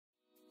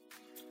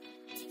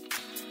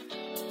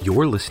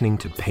You're listening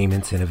to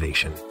Payments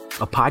Innovation,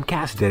 a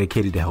podcast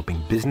dedicated to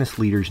helping business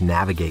leaders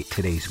navigate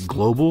today's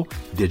global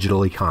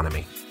digital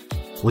economy.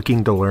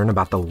 Looking to learn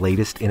about the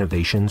latest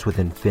innovations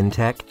within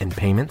fintech and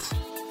payments?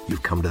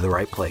 You've come to the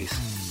right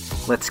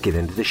place. Let's get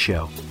into the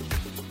show.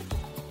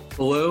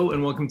 Hello,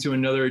 and welcome to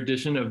another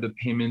edition of the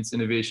Payments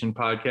Innovation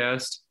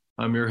Podcast.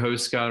 I'm your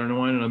host, Scott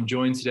Unwine, and I'm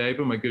joined today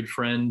by my good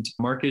friend,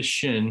 Marcus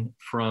Shin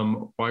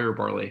from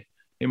WireBarley.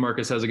 Hey,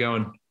 Marcus, how's it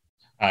going?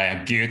 Hi,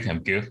 I'm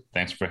good.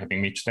 Thanks for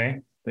having me today.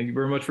 Thank you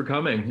very much for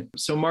coming.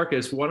 So,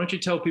 Marcus, why don't you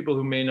tell people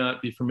who may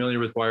not be familiar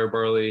with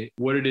WireBarley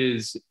what it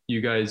is you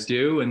guys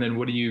do, and then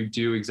what do you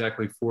do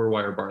exactly for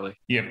WireBarley?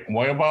 Yeah,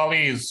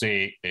 WireBarley is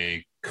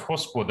a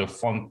cross-border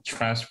fund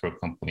transfer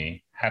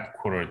company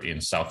headquartered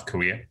in South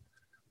Korea.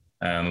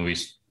 And we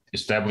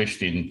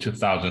established in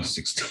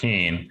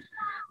 2016,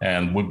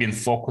 and we've been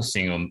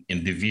focusing on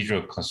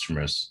individual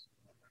customers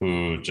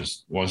who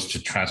just wants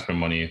to transfer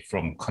money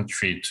from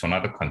country to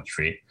another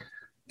country,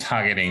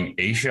 targeting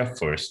Asia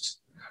first.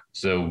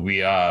 So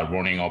we are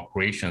running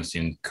operations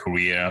in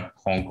Korea,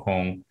 Hong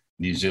Kong,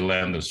 New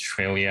Zealand,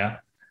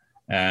 Australia.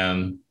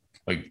 And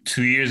like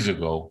 2 years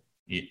ago,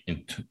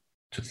 in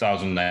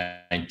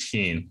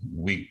 2019,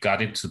 we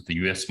got into the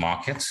US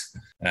market.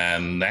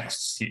 And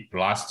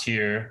last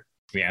year,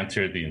 we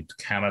entered into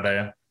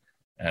Canada.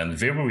 And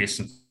very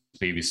recently,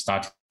 we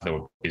started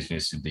our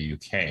business in the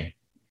UK.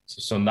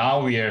 So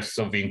now we are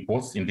serving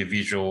both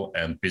individual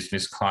and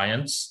business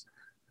clients,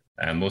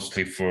 and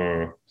mostly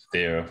for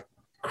their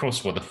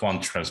cross-border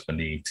fund transfer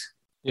need.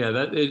 Yeah,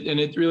 and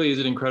it really is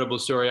an incredible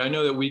story. I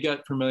know that we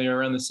got familiar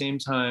around the same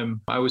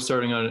time I was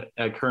starting on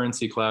at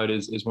Currency Cloud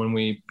is when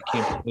we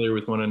became familiar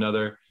with one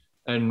another.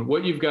 And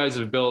what you guys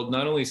have built,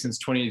 not only since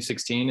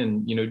 2016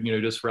 and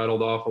just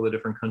rattled off all the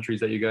different countries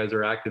that you guys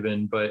are active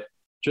in, but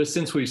just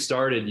since we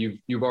started,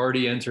 you've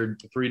already entered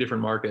 3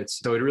 different markets.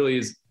 So it really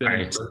has been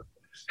Right.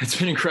 It's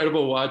been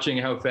incredible watching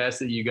how fast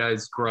that you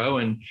guys grow,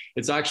 and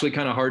it's actually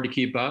kind of hard to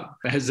keep up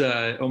as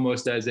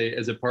almost as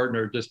a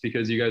partner, just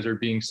because you guys are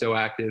being so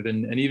active.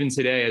 And even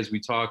today, as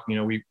we talk,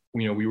 we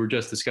were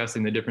just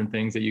discussing the different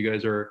things that you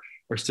guys are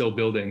still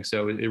building.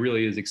 So it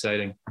really is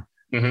exciting.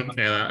 Mm-hmm.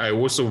 And I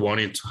also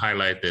wanted to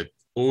highlight that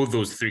all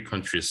those 3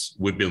 countries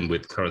we've been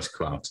with Currency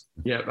Cloud.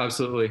 Yeah,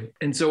 absolutely.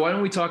 And so why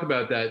don't we talk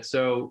about that?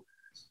 So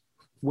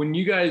when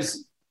you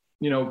guys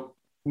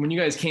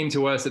came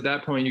to us, at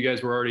that point, you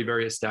guys were already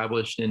very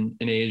established in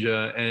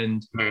Asia.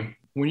 And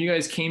when you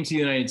guys came to the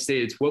United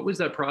States, what was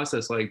that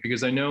process like?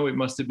 Because I know it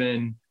must have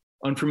been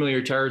unfamiliar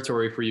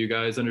territory for you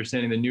guys,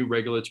 understanding the new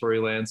regulatory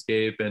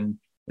landscape and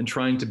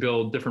trying to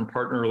build different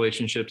partner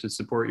relationships to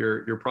support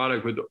your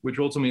product, which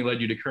ultimately led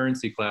you to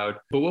Currency Cloud.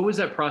 But what was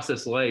that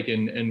process like,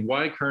 and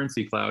why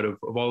Currency Cloud of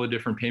all the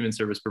different payment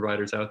service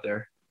providers out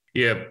there?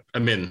 Yeah, I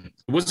mean,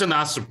 it was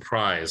not a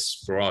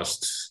surprise for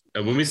us.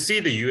 When we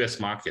see the US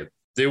market,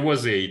 there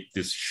was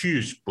this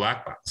huge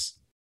black box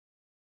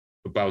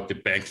about the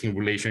banking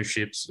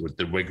relationships with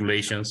the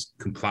regulations,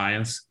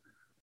 compliance.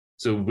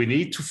 So we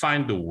need to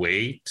find a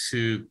way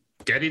to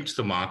get into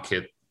the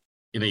market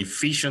in an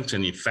efficient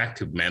and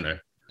effective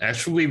manner.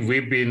 Actually,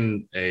 we've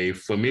been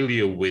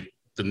familiar with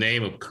the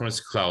name of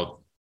Currency Cloud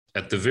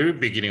at the very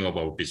beginning of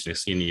our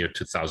business in the year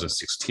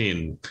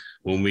 2016.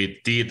 When we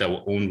did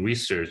our own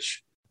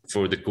research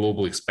for the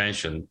global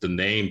expansion, the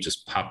name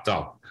just popped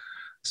up.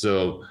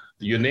 So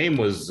your name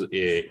was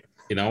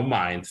in our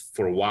mind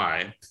for a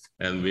while,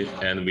 and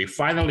we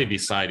finally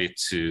decided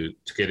to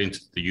get into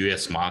the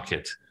U.S.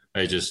 market.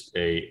 I just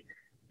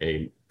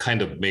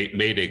kind of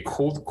made a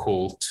cold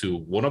call to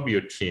one of your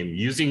team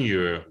using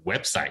your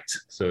website.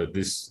 So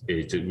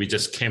we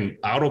just came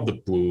out of the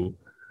blue.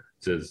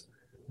 Says,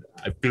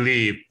 I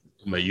believe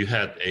you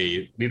had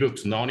a little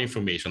to none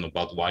information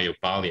about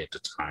WireBarley at the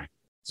time.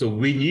 So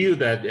we knew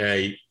that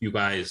you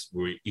guys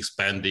were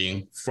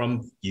expanding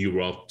from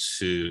Europe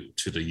to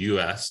the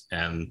US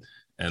and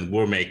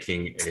were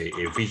making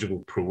a visual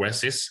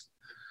progresses.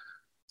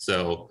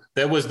 So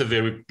that was the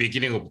very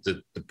beginning of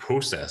the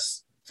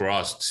process for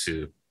us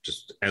to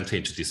just enter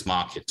into this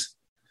market.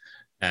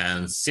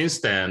 And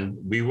since then,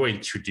 we were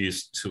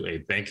introduced to a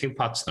banking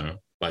partner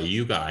by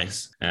you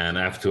guys. And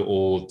after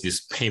all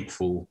these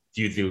painful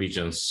due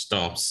diligence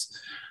stops,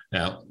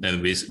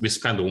 and we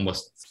spent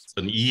almost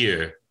a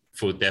year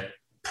for that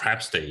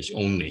prep stage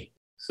only.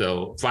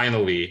 So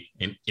finally,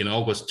 in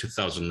August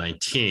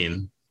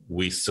 2019,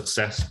 we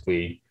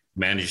successfully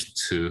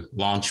managed to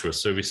launch our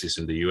services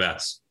in the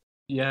US.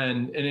 Yeah,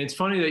 and it's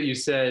funny that you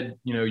said,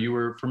 you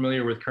were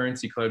familiar with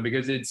Currency Cloud,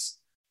 because it's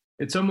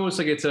almost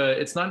like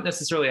it's not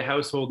necessarily a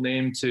household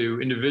name to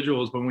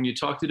individuals, but when you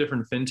talk to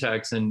different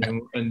fintechs and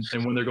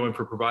when they're going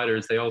for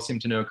providers, they all seem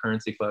to know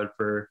Currency Cloud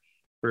for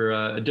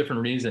a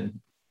different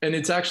reason. And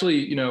it's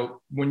actually,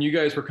 when you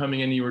guys were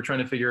coming in and you were trying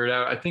to figure it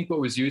out, I think what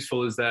was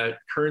useful is that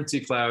Currency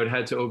Cloud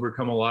had to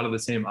overcome a lot of the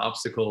same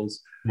obstacles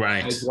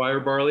as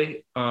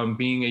WireBarley,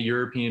 being a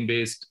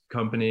European-based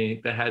company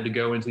that had to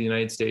go into the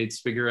United States,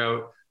 figure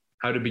out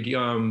how to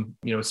become,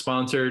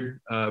 sponsored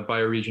by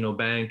a regional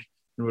bank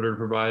in order to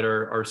provide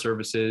our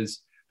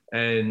services.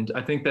 And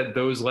I think that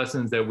those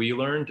lessons that we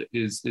learned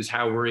is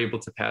how we're able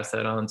to pass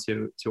that on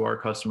to our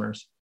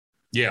customers.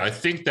 Yeah, I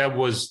think that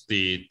was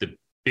the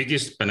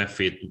biggest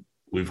benefit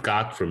we've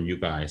got from you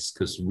guys,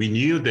 because we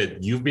knew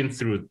that you've been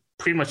through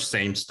pretty much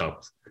same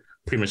stuff,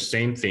 pretty much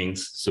same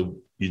things. So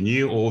you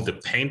knew all the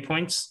pain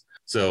points.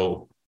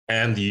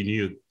 And you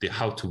knew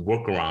how to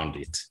work around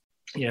it.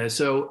 Yeah.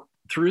 So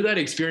through that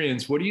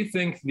experience, what do you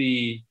think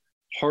the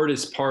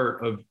hardest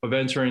part of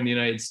entering the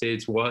United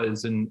States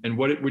was? And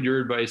what would your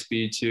advice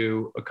be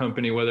to a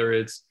company, whether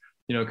it's,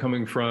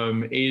 coming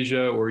from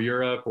Asia or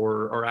Europe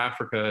or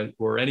Africa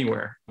or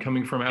anywhere,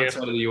 coming from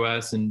outside of the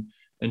US and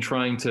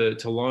trying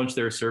to launch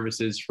their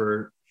services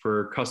for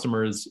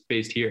customers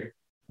based here?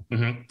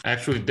 Mm-hmm.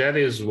 Actually, that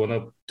is one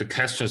of the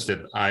questions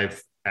that I've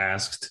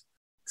asked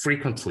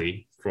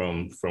frequently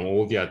from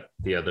all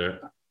the other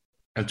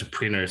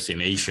entrepreneurs in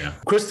Asia.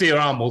 Of course, there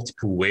are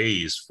multiple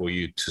ways for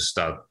you to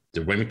start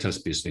the remittance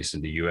business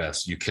in the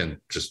US. You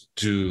can just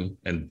do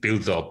and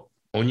build up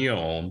on your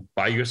own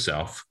by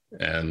yourself.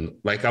 And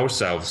like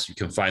ourselves, you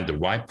can find the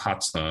right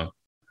partner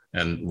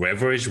and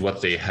leverage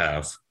what they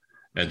have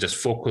and just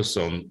focus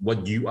on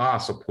what you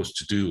are supposed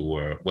to do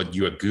or what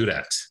you are good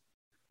at.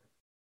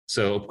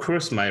 So of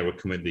course, my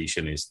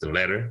recommendation is the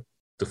latter,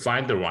 to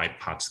find the right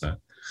partner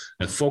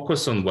and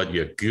focus on what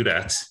you're good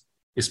at,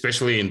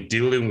 especially in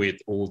dealing with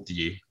all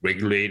the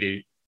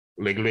regulatory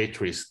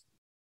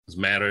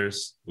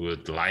matters,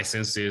 with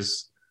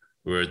licenses,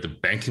 with the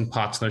banking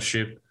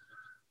partnership.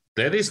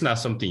 That is not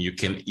something you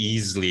can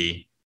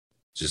easily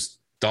just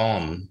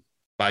done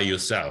by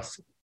yourself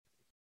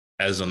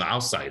as an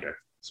outsider.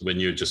 So when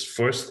you just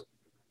first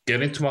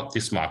get into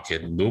this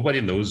market,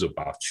 nobody knows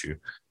about you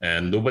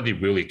and nobody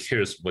really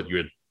cares what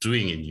you're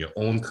doing in your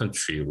own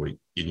country or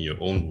in your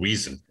own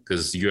region,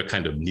 because you're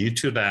kind of new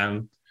to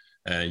them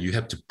and you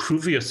have to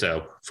prove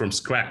yourself from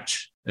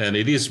scratch. And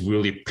it is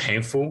really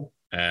painful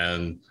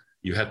and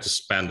you have to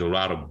spend a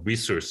lot of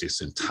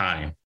resources and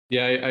time.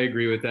 Yeah, I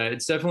agree with that.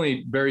 It's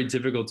definitely very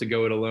difficult to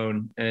go it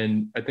alone.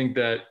 And I think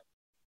that,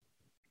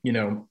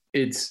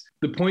 it's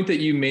the point that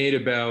you made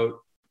about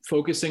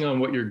focusing on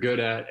what you're good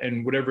at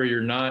and whatever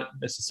you're not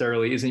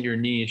necessarily isn't your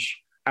niche,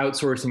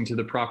 outsourcing to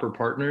the proper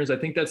partners. I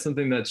think that's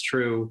something that's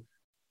true.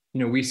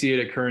 We see it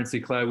at Currency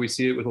Cloud. We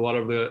see it with a lot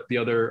of the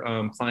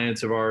other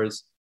clients of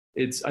ours.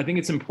 I think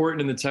it's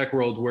important in the tech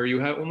world where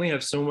you only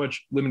have so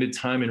much limited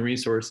time and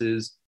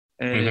resources,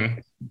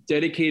 and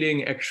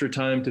dedicating extra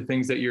time to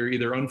things that you're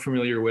either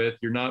unfamiliar with,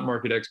 you're not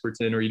market experts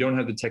in, or you don't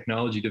have the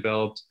technology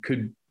developed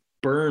could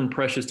burn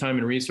precious time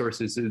and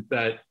resources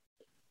that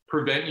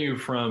prevent you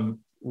from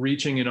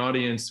reaching an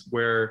audience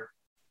where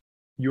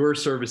your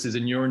services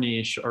in your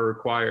niche are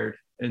required.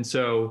 And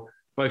so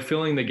by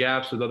filling the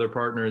gaps with other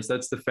partners,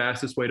 that's the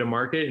fastest way to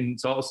market. And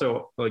it's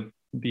also like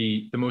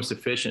the most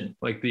efficient,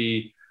 like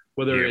the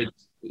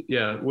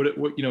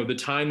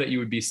time that you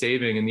would be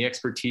saving and the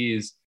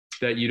expertise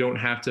that you don't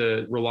have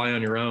to rely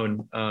on your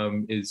own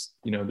is,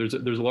 there's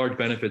a large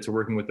benefit to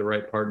working with the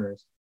right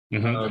partners.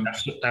 Mm-hmm.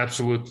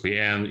 Absolutely.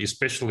 And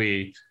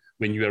especially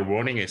when you are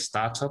running a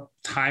startup,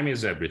 time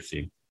is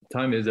everything.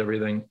 Time is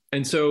everything.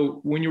 And so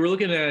when you were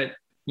looking at,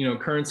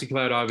 Currency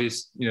Cloud,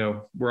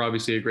 we're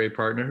obviously a great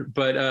partner,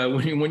 but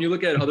when you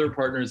look at other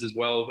partners as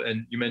well,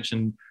 and you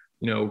mentioned,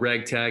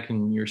 RegTech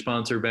and your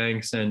sponsor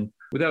banks, and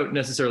without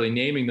necessarily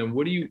naming them,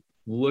 what do you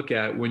look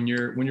at when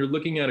you're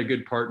looking at a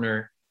good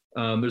partner?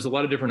 There's a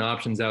lot of different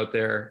options out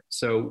there.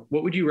 So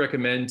what would you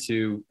recommend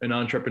to an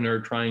entrepreneur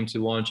trying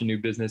to launch a new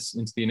business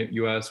into the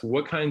US?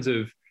 What kinds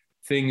of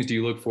things do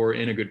you look for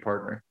in a good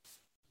partner?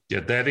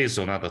 Yeah, that is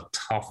another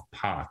tough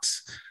part.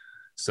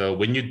 So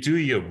when you do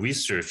your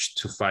research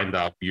to find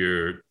out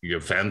your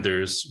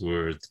vendors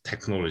or the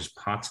technology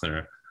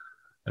partner,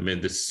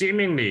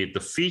 seemingly the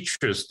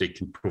features they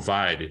can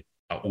provide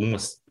are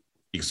almost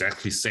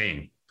exactly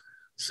same.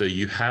 So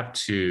you have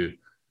to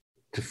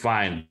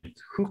find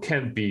who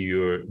can be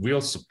your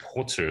real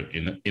supporter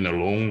in a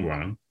long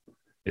run.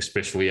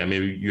 Especially,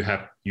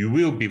 you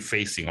will be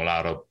facing a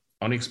lot of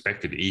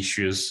unexpected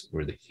issues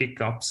or the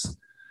hiccups,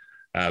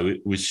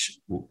 which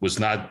was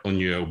not on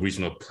your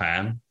original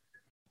plan.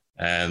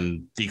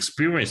 And the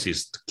experience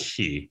is the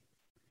key.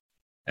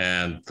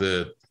 And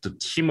the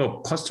team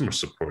of customer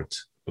support,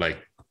 like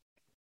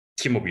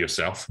team of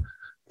yourself,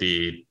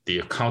 the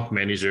account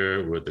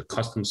manager or the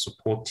customer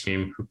support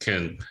team who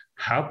can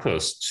help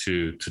us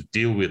to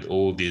deal with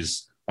all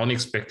these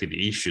unexpected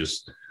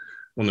issues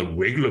on a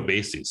regular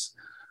basis.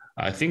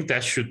 I think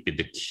that should be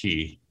the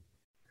key.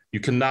 You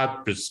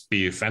cannot just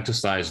be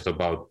fantasized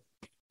about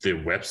the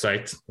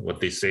website, what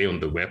they say on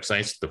the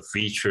websites, the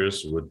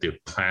features with the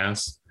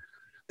plans.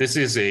 This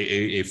is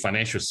a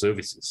financial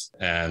services,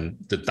 and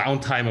the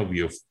downtime of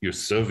your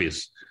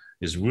service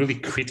is really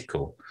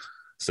critical.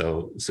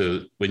 So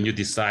when you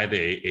decide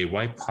a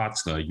right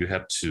partner, you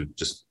have to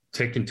just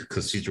take into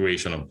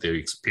consideration of their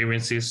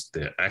experiences,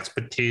 their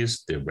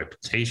expertise, their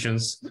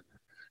reputations,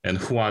 and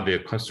who are their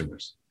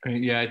customers.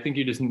 Yeah, I think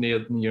you just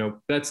nailed,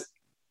 that's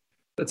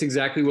That's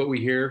exactly what we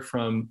hear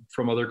from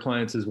other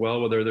clients as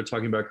well, whether they're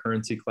talking about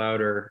Currency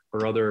Cloud or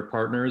other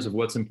partners. Of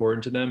what's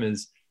important to them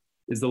is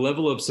the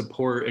level of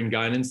support and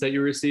guidance that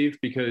you receive,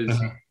 because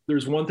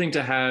there's one thing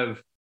to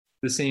have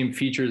the same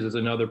features as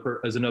another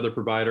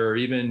provider, or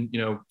even,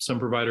 some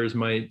providers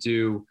might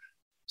do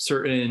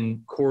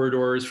certain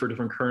corridors for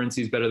different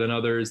currencies better than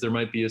others. There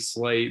might be a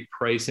slight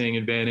pricing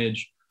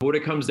advantage. What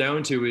it comes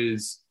down to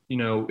is,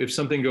 if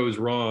something goes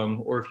wrong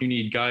or if you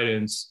need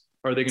guidance,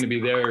 are they going to be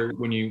there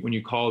when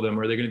you call them?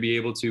 Are they going to be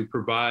able to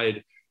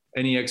provide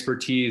any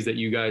expertise that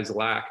you guys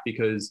lack?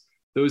 Because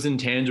those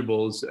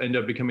intangibles end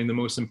up becoming the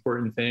most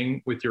important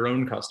thing with your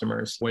own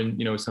customers when,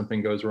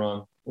 something goes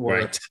wrong.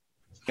 Right.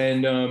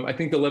 And I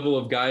think the level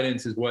of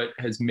guidance is what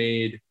has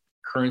made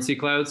Currency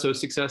Cloud so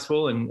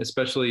successful. And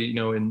especially,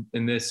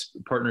 in this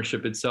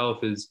partnership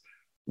itself, is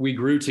we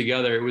grew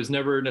together. It was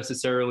never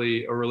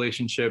necessarily a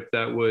relationship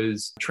that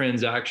was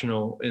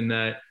transactional, in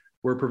that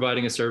we're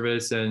providing a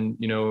service and,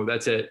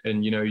 that's it.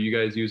 And, you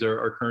guys use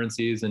our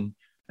currencies and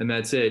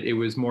that's it. It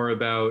was more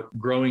about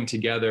growing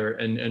together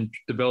and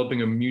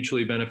developing a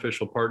mutually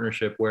beneficial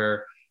partnership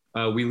where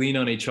we lean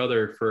on each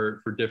other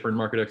for different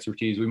market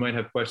expertise. We might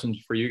have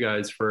questions for you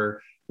guys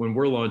for when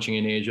we're launching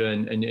in Asia,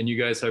 and you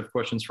guys have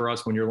questions for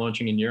us when you're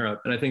launching in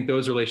Europe. And I think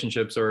those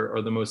relationships are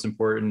the most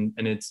important.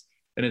 And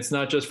it's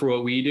not just for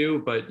what we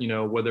do, but,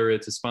 whether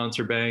it's a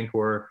sponsor bank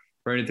or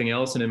anything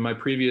else. And in my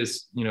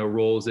previous,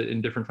 roles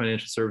in different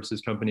financial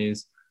services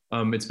companies,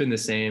 it's been the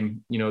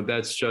same.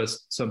 That's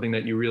just something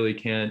that you really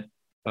can't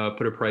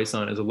put a price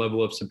on, as a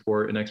level of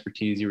support and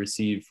expertise you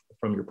receive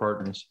from your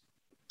partners.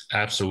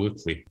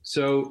 Absolutely.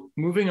 So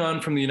moving on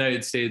from the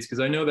United States, because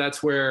I know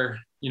that's where,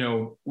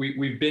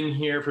 we've been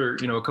here for,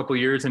 a couple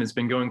of years, and it's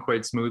been going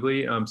quite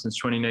smoothly since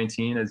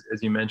 2019, as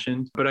you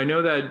mentioned. But I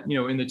know that,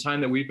 in the time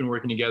that we've been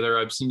working together,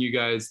 I've seen you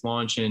guys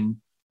launch in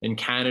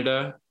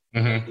Canada,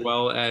 as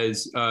well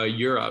as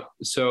Europe.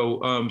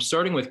 So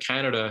starting with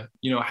Canada,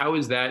 how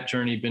has that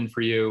journey been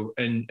for you?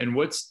 And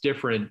what's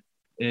different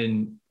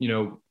in,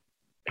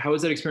 how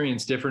is that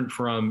experience different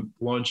from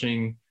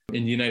launching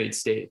in the United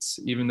States,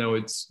 even though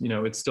it's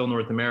still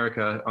North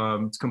America?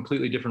 It's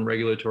completely different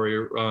regulatory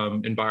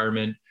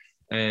environment,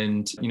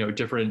 and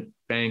different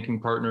banking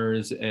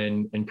partners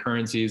and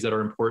currencies that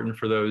are important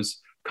for those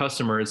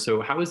customers.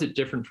 So how is it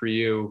different for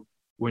you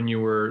when you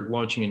were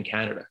launching in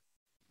Canada?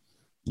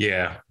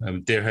 Yeah,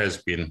 there has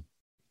been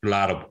a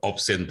lot of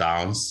ups and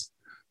downs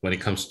when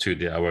it comes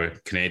to our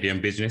Canadian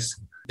business.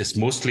 It's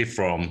mostly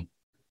from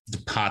the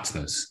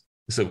partners.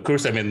 So of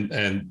course,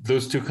 and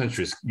those two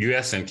countries,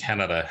 US and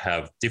Canada,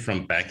 have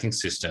different banking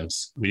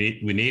systems. We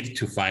need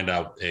to find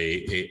out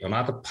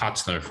another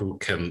partner who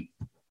can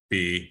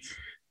be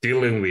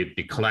dealing with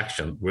the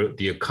collection, with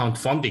the account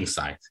funding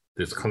side,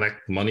 to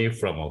collect money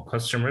from our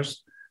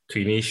customers to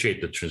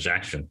initiate the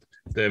transaction.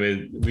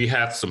 We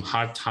had some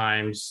hard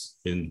times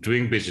in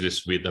doing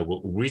business with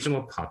our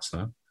original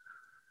partner.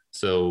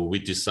 So we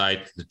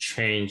decided to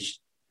change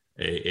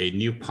a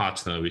new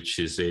partner, which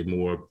is a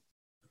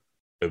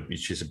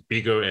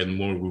bigger and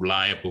more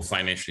reliable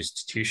financial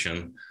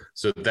institution.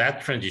 So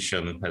that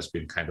transition has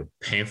been kind of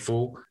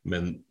painful.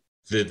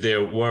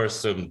 There were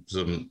some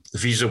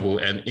visible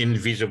and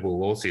invisible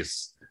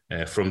losses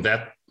from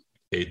that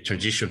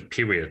transition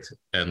period.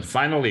 And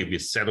finally, we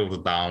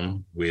settled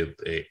down with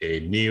a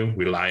new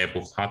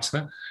reliable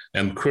partner.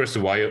 And of course,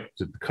 while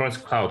the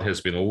Currency Cloud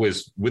has been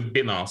always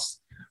within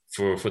us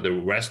for the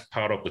rest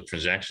part of the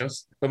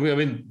transactions.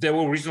 The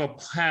original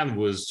plan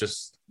was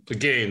just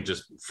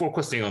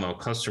focusing on our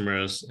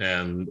customers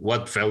and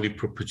what value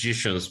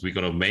propositions we're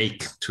going to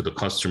make to the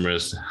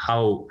customers,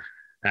 how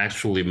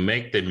actually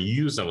make them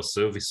use our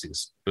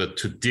services. But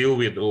to deal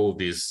with all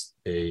these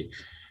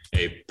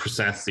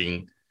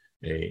processing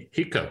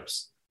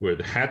hiccups, where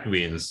the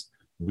headwinds,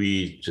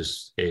 we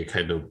just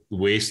kind of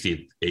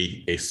wasted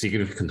a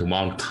significant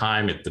amount of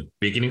time at the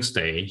beginning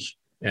stage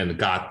and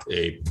got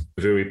a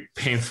very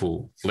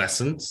painful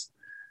lessons,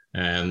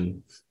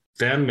 and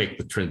then make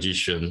the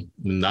transition.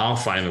 Now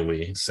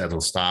finally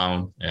settles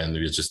down, and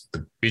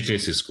the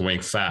business is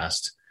growing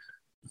fast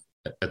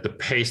at the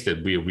pace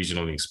that we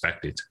originally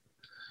expected.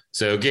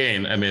 So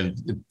again,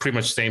 pretty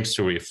much same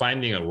story.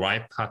 Finding a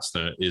right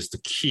partner is the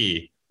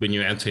key when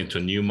you enter into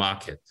a new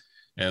market.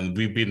 And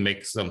we've been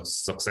making some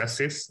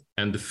successes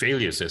and the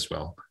failures as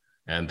well.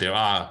 And there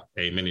are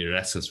many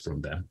lessons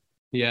from them.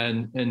 Yeah,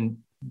 and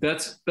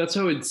that's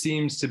how it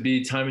seems to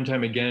be time and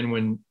time again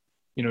when,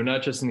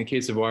 not just in the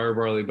case of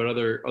WireBarley, but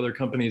other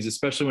companies,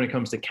 especially when it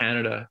comes to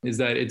Canada, is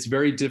that it's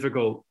very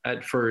difficult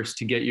at first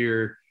to get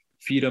your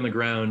feet on the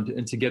ground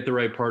and to get the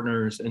right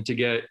partners and to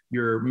get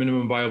your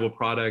minimum viable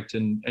product,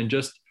 and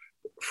just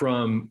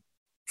from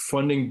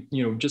funding,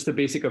 just the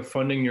basic of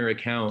funding your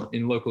account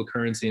in local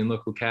currency and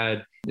local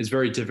CAD is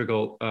very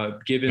difficult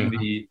given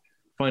the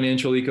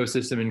financial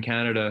ecosystem in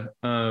Canada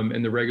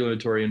and the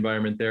regulatory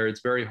environment there.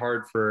 It's very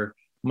hard for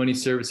money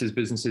services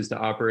businesses to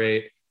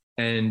operate,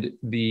 and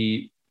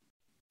the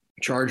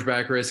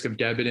chargeback risk of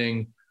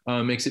debiting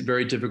makes it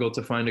very difficult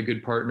to find a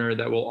good partner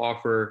that will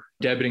offer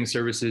debiting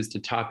services to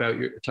top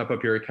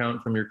up your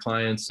account from your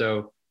clients.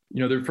 So,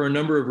 for a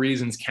number of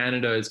reasons,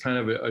 Canada is kind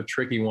of a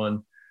tricky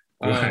one.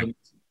 Right.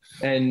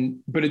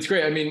 But it's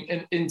great. I mean,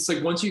 and it's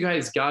like once you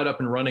guys got up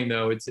and running,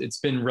 though, it's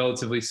been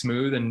relatively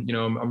smooth. And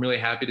I'm really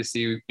happy to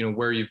see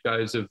where you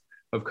guys have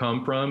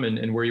come from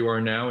and where you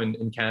are now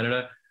in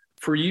Canada.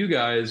 For you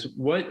guys,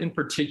 what in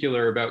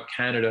particular about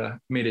Canada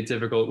made it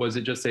difficult? Was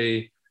it just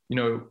a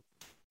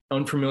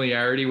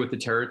unfamiliarity with the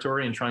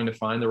territory and trying to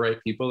find the right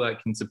people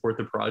that can support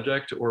the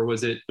project, or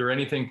was there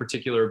anything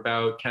particular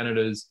about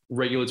Canada's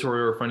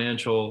regulatory or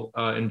financial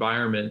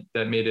environment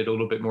that made it a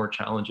little bit more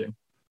challenging?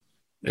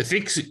 I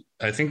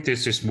think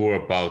this is more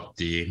about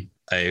the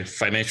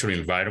financial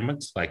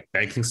environment, like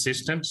banking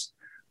systems,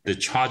 the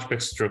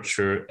chargeback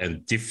structure,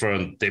 and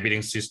different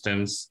debiting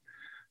systems.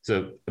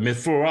 So, I mean,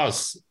 for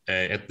us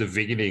at the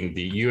beginning,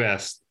 the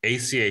US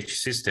ACH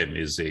system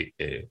is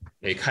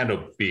a kind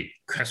of big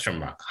question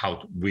mark,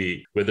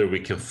 whether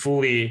we can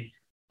fully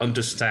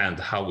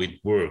understand how it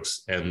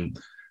works and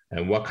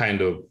what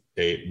kind of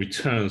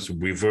returns,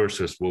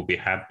 reversals will be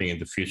happening in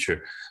the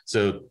future.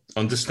 So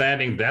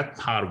understanding that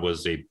part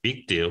was a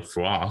big deal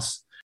for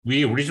us.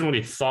 We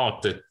originally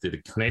thought that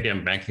the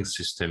Canadian banking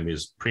system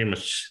is pretty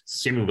much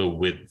similar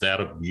with that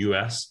of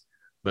US,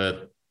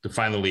 but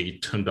finally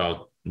it turned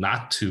out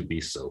not to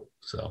be so.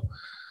 So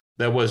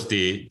that was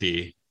the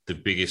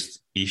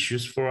biggest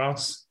issues for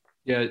us.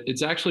 Yeah,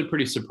 it's actually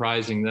pretty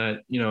surprising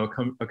that,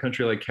 a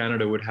country like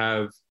Canada would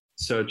have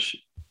such,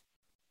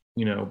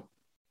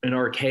 an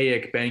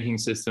archaic banking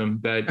system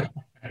that,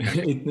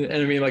 and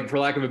I mean, like, for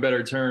lack of a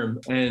better term,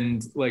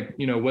 and like,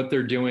 what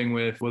they're doing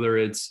with, whether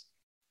it's,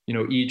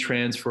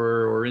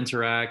 e-transfer or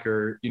Interac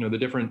or, the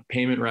different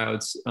payment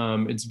routes,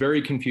 it's very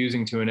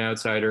confusing to an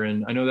outsider.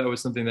 And I know that was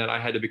something that I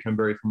had to become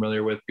very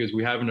familiar with because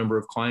we have a number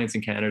of clients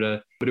in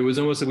Canada, but it was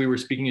almost like we were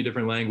speaking a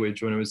different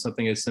language when it was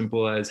something as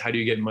simple as how do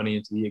you get money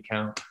into the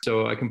account?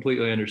 So I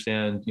completely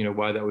understand,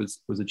 why that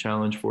was a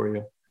challenge for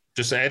you.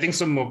 Just adding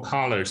some more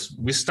colors,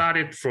 we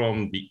started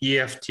from the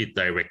EFT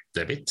direct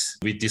debit.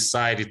 We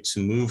decided to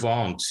move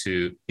on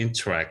to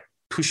Interac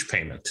push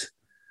payment.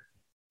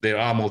 There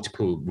are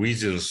multiple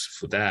reasons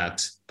for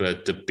that,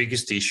 but the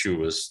biggest issue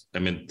was,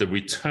 the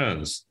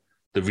returns,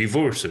 the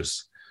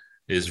reverses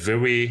is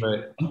very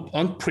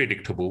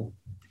unpredictable,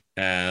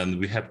 and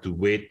we have to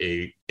wait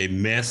a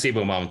massive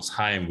amount of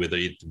time whether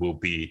it will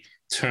be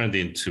turned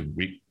into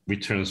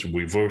returns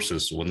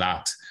reverses or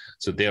not.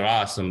 So there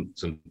are some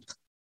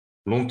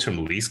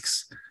long-term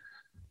risks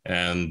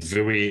and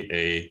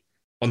very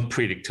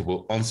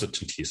unpredictable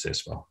uncertainties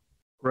as well.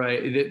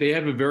 Right. They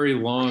have a very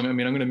long, I'm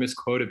going to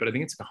misquote it, but I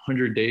think it's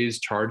 100 days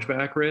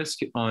chargeback risk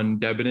on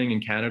debiting in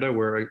Canada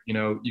where,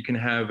 you can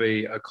have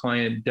a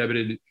client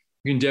debited,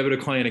 you can debit a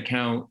client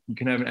account, you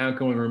can have an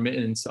outgoing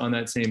remittance on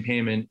that same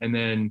payment. And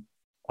then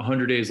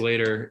 100 days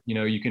later,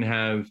 you can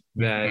have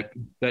that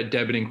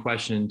debiting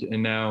questioned.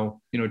 And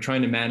now,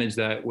 trying to manage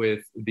that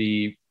with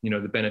the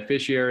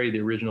beneficiary,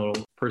 the original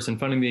person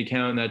funding the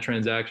account, and that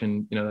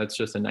transaction, that's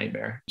just a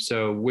nightmare.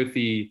 So with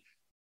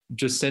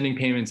just sending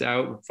payments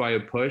out via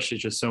push is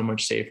just so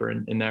much safer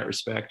in that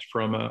respect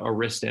from a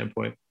risk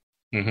standpoint.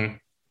 Mm-hmm.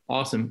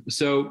 Awesome.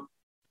 So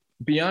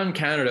beyond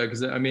Canada,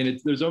 because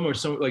there's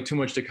almost too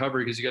much to cover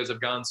because you guys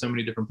have gone so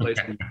many different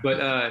places. Okay.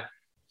 But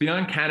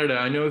beyond Canada,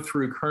 I know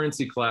through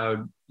Currency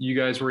Cloud, you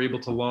guys were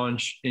able to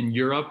launch in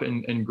Europe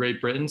and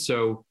Great Britain.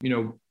 So,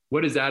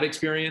 what has that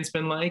experience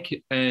been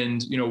like?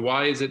 And,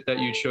 why is it that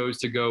you chose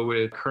to go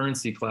with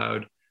Currency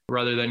Cloud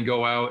rather than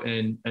go out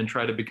and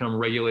try to become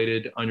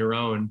regulated on your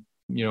own?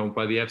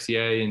 By the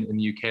FCA in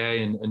the UK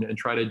and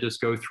try to just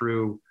go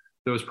through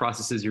those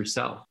processes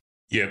yourself?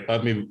 Yeah,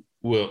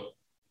 well,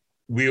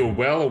 we are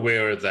well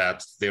aware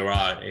that there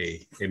are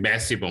a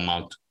massive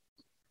amount of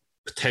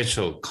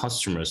potential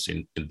customers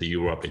in the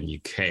Europe and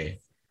UK.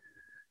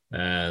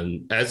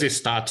 And as a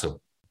startup,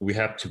 we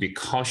have to be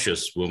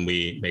cautious when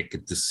we make a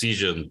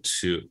decision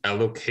to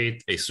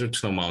allocate a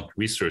certain amount of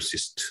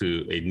resources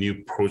to a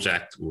new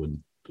project or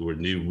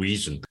new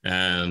region.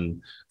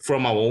 And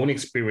from our own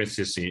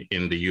experiences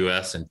in the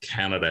US and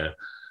Canada,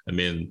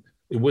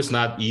 it was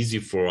not easy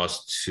for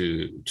us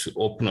to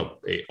open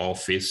up an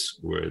office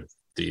where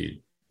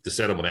the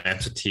settlement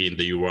entity in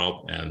the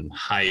Europe and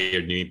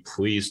hire new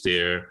employees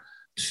there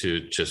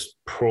to just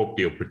probe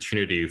the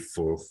opportunity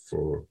for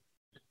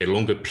a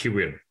longer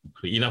period,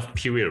 enough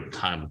period of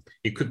time.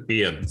 It could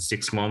be a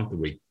 6 months,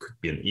 it could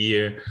be a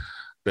year,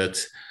 but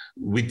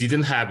we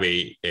didn't have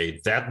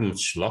that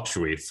much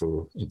luxury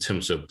in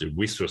terms of the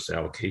resource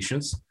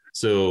allocations.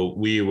 So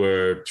we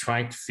were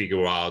trying to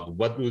figure out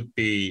what would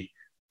be,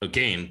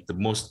 again, the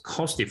most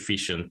cost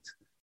efficient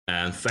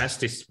and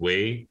fastest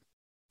way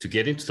to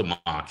get into the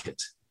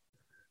market.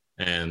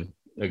 And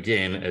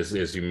again,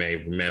 as you may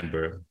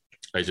remember,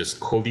 I just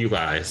called you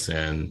guys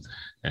and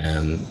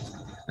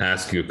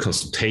asked you a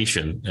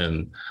consultation.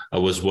 And I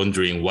was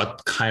wondering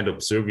what kind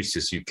of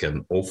services you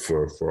can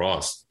offer for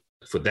us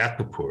for that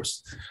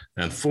purpose.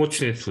 And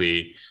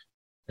fortunately,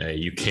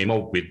 you came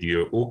up with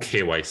your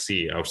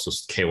OKYC,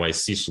 outsourced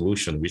KYC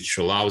solution, which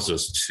allows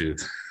us to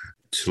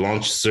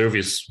launch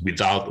service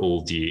without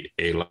all the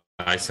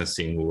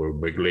licensing or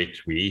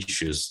regulatory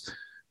issues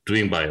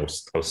doing by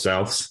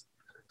ourselves.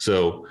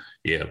 So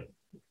yeah,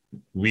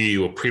 we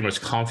were pretty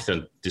much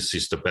confident this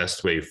is the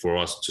best way for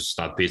us to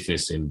start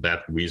business in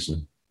that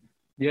region.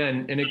 Yeah,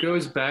 and it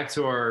goes back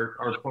to our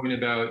point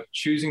about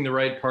choosing the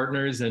right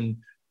partners and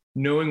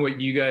knowing what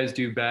you guys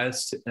do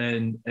best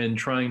and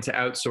trying to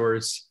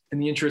outsource in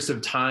the interest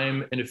of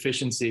time and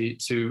efficiency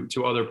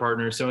to other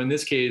partners. So in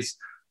this case,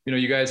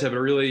 you guys have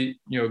a really,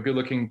 good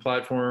looking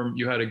platform.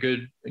 You had a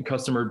good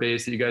customer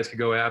base that you guys could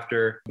go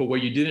after, but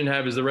what you didn't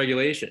have is the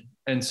regulation.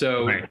 And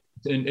so right.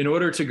 in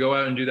order to go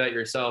out and do that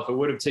yourself, it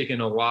would have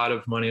taken a lot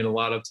of money and a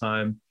lot of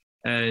time.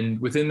 And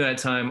within that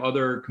time,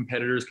 other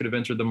competitors could have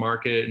entered the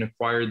market and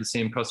acquired the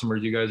same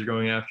customers you guys are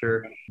going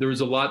after. There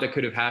was a lot that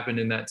could have happened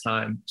in that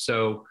time.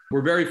 So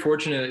we're very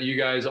fortunate that you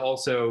guys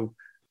also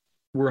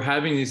were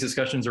having these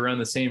discussions around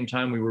the same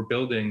time we were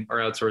building our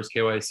outsourced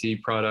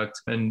KYC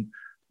product. And,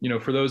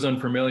 for those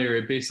unfamiliar,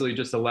 it basically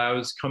just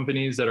allows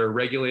companies that are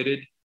regulated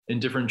in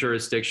different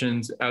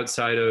jurisdictions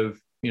outside of,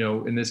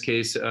 in this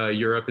case,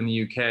 Europe and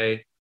the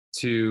UK,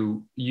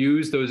 to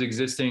use those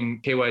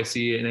existing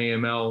KYC and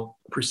AML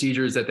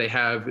procedures that they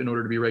have in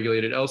order to be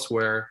regulated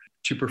elsewhere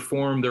to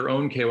perform their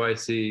own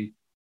KYC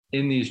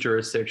in these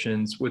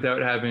jurisdictions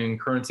without having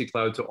Currency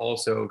Cloud to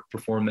also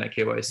perform that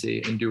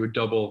KYC and do a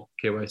double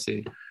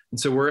KYC. And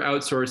so we're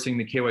outsourcing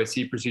the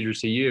KYC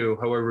procedures to you.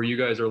 However, you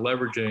guys are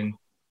leveraging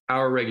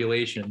our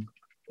regulation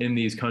in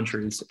these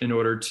countries in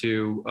order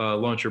to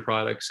launch your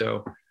product.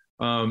 So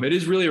it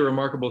is really a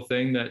remarkable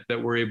thing that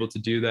we're able to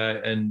do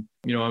that. And,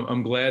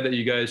 I'm glad that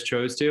you guys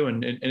chose to,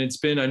 and it's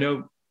been, I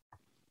know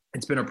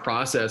it's been a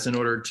process in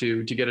order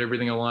to get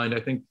everything aligned. I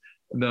think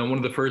one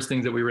of the first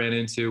things that we ran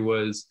into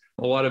was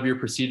a lot of your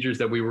procedures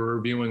that we were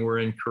reviewing were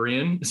in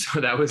Korean.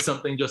 So that was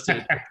something just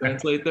to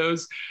translate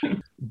those.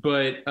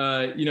 But,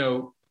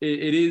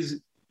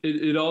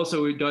 it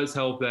also does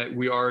help that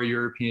we are a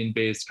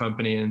European-based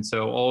company. And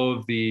so all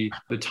of the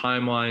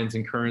timelines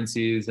and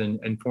currencies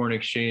and foreign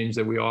exchange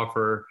that we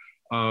offer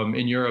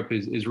in Europe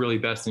is really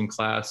best in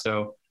class.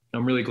 So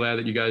I'm really glad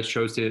that you guys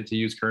chose to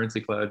use Currency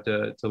Cloud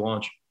to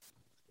launch.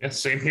 Yeah,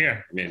 same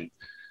here. I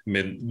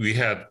mean, we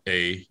had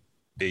a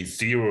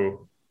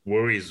zero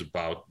worries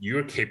about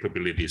your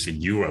capabilities in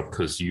Europe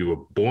because you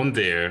were born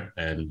there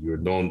and you're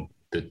known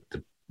the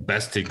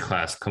best in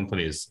class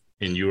companies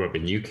in Europe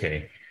and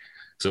UK.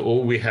 So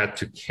all we had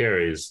to care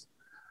is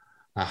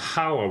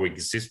how our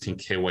existing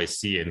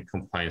KYC and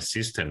compliance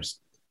systems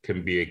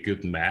can be a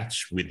good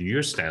match with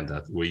your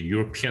standard or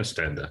European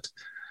standard.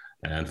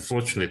 And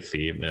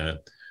fortunately,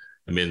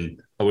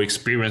 our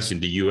experience in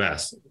the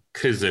US,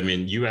 because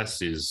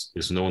US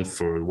is known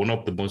for one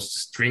of the most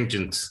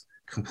stringent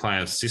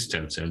compliance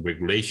systems and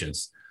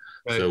regulations.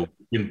 Right. So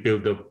we can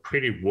build a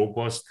pretty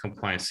robust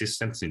compliance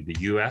systems in the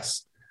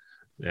US.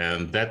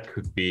 And that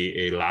could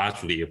be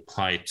largely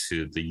applied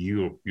to the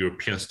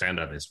European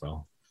standard as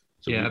well.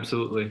 So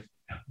absolutely.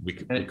 We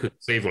could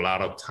save a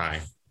lot of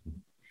time.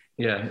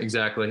 Yeah,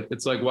 exactly.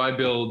 It's like, why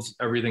build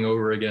everything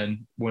over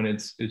again when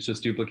it's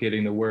just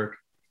duplicating the work?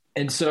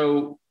 And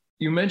so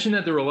you mentioned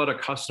that there were a lot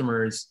of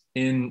customers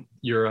in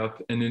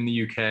Europe and in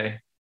the UK.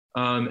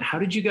 How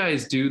did you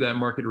guys do that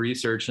market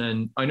research?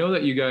 And I know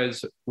that you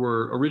guys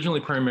were originally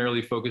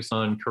primarily focused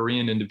on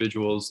Korean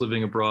individuals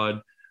living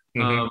abroad.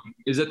 Mm-hmm.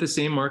 Is that the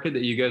same market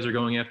that you guys are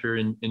going after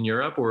in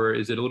Europe, or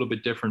is it a little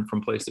bit different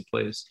from place to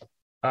place?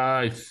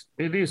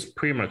 It is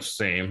pretty much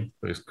same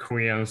with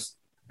Koreans.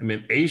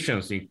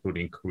 Asians,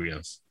 including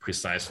Koreans,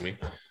 precisely.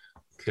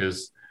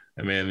 Because,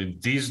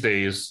 these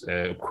days,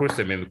 of course,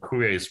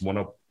 Korea is one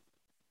of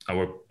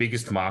our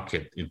biggest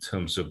market in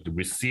terms of the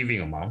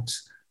receiving amount.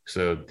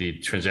 So the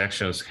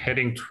transactions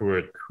heading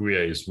toward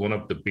Korea is one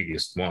of the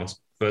biggest ones.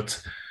 But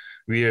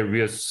we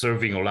are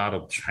serving a lot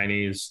of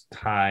Chinese,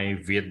 Thai,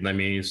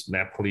 Vietnamese,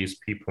 Nepalese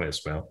people as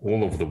well,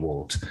 all over the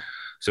world.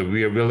 So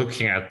we're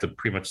looking at the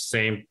pretty much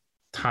same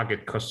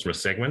target customer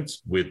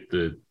segments with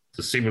the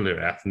similar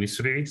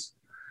ethnicities.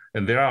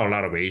 And there are a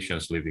lot of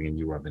Asians living in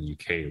Europe and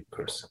UK, of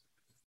course.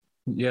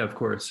 Yeah, of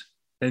course.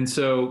 And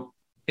so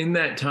in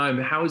that time,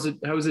 how has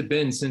it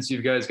been since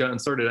you guys gotten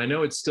started? I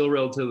know it's still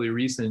relatively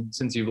recent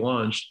since you've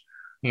launched,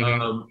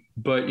 mm-hmm.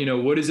 But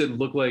what does it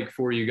look like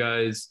for you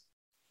guys,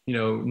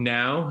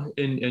 now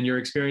in your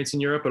experience in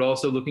Europe, but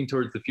also looking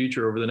towards the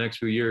future over the next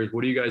few years?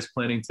 What are you guys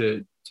planning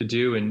to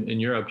do in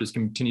Europe? Just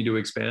continue to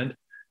expand?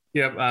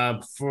 Yeah,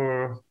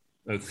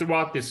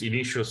 throughout this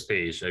initial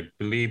stage, I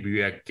believe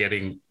we are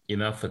getting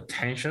enough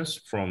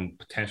attentions from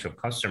potential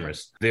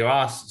customers. There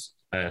are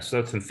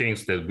certain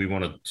things that we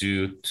want to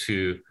do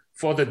to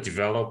further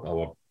develop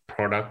our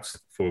products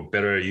for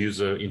better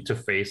user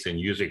interface and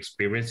user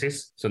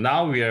experiences. So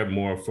now we are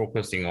more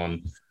focusing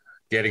on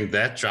getting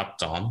that job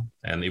done,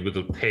 and it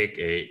will take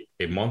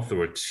a month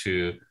or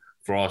two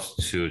for us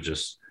to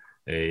just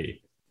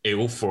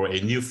offer a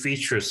new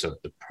features of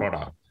the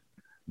product.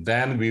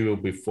 Then we will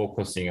be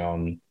focusing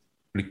on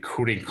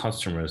recruiting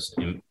customers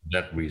in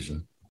that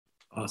region.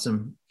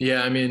 Awesome.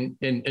 Yeah, I mean,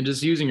 and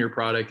just using your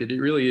product, it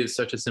really is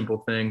such a simple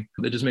thing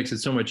that just makes it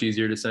so much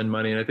easier to send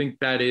money. And I think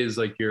that is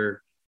like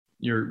your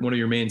one of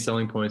your main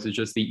selling points is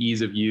just the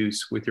ease of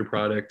use with your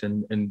product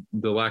and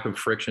the lack of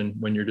friction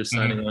when you're just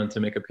signing on to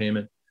make a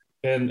payment.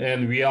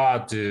 And we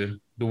are the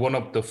one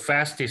of the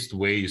fastest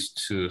ways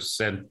to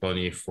send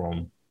money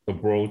from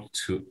abroad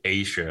to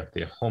Asia,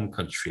 their home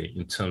country,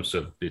 in terms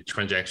of the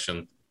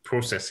transaction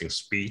processing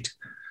speed.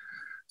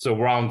 So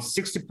around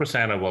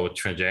 60% of our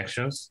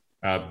transactions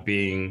are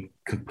being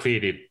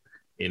completed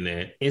in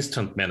an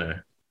instant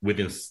manner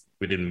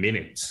within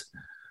minutes.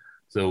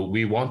 So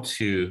we want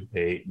to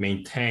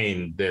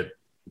maintain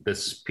the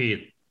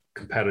speed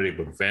competitive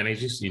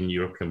advantages in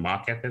European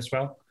market as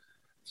well.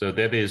 So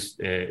that is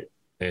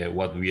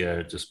what we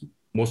are just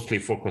mostly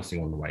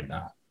focusing on right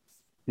now.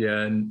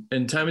 Yeah,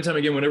 and time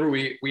again, whenever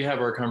we have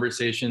our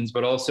conversations,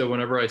 but also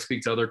whenever I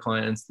speak to other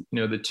clients,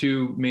 the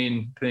two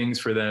main things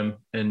for them,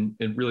 and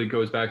it really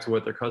goes back to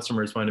what their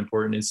customers find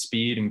important, is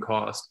speed and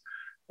cost.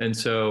 And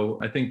so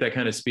I think that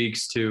kind of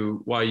speaks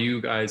to why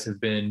you guys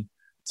have been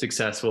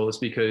successful, is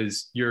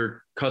because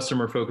your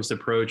customer focused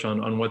approach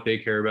on what they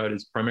care about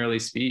is primarily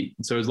speed.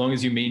 And so as long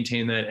as you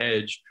maintain that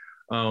edge,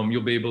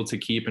 you'll be able to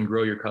keep and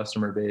grow your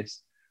customer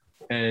base.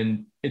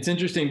 And it's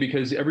interesting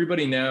because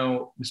everybody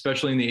now,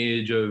 especially in the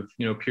age of,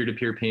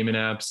 peer-to-peer payment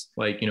apps,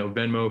 like,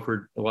 Venmo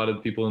for a lot of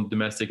the people in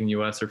domestic in the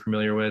US are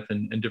familiar with,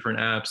 and different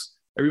apps,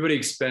 everybody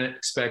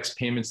expects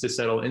payments to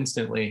settle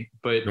instantly.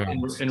 But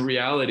in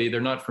reality,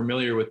 they're not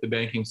familiar with the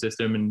banking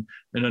system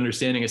and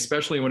understanding,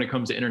 especially when it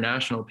comes to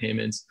international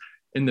payments.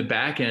 In the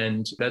back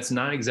end, that's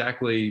not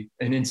exactly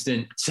an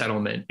instant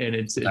settlement. And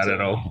it's not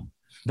at all.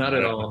 Not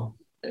at all.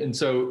 And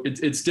so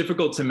it's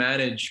difficult to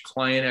manage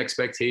client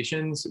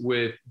expectations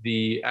with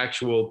the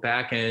actual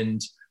back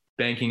end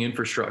banking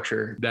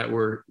infrastructure that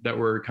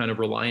we're kind of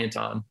reliant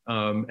on.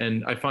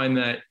 And I find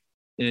that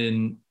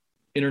in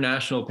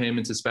international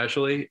payments,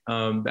 especially,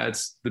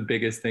 that's the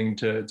biggest thing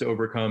to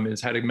overcome,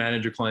 is how to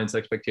manage your clients'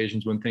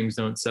 expectations when things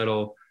don't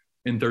settle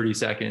in 30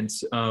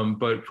 seconds.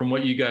 But from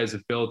what you guys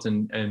have built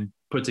and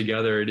put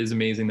together, it is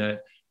amazing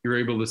that you're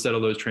able to settle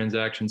those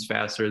transactions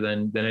faster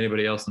than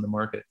anybody else in the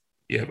market.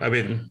 Yeah, I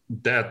mean,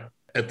 that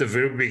at the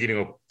very beginning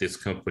of this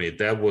company,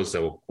 that was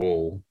our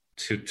goal,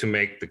 to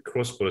make the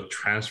cross-border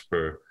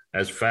transfer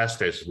as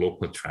fast as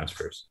local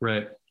transfers.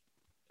 Right.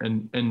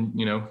 And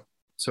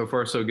so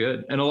far so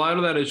good. And a lot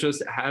of that is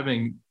just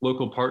having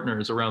local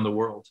partners around the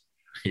world.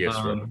 Yes,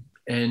 right.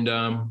 And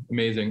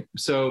amazing.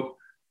 So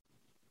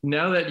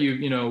now that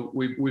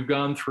we've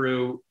gone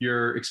through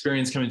your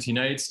experience coming to the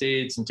United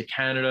States and to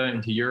Canada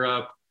and to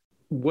Europe,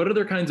 what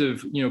other kinds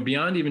of,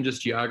 beyond even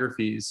just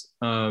geographies,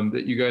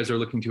 that you guys are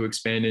looking to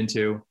expand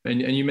into? And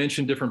you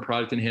mentioned different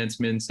product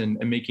enhancements and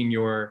making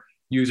your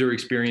user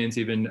experience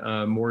even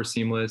more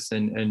seamless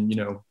and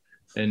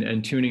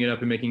tuning it up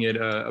and making it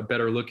a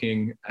better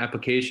looking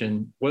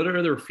application. What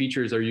other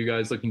features are you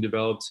guys looking to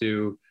develop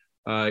to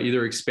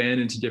either expand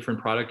into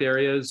different product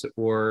areas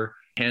or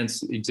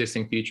enhance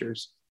existing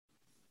features?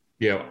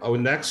 Yeah, our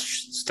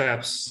next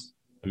steps,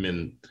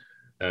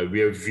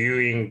 we are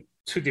viewing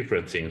two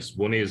different things.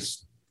 One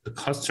is the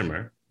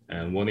customer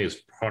and one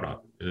is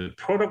product.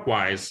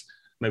 Product-wise,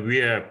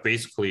 we are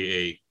basically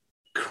a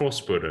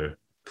cross-border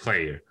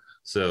player.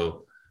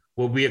 So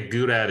what we are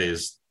good at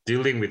is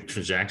dealing with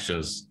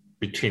transactions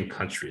between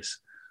countries.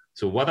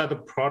 So what other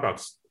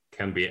products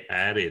can be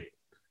added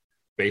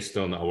based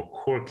on our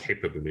core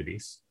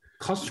capabilities?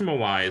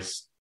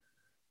 Customer-wise,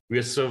 we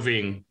are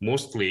serving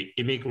mostly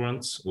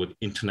immigrants or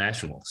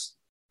internationals.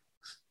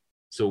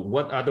 So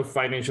what other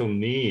financial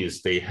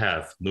needs they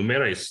have, no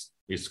matter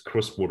it's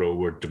cross-border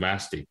or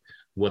domestic,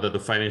 what are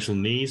the financial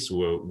needs,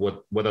 or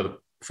what are the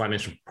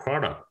financial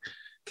product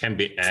can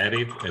be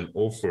added and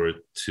offered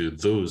to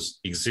those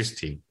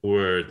existing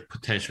or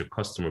potential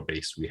customer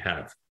base we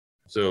have.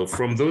 So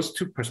from those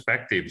two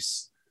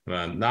perspectives,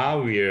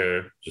 now we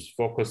are just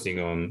focusing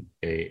on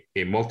a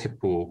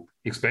multiple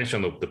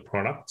expansion of the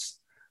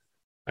products,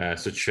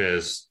 such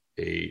as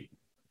a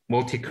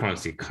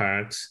multi-currency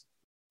cards,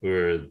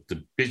 or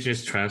the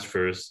business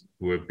transfers,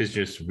 or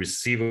business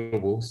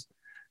receivables,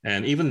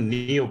 and even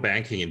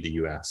neo-banking in the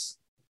US.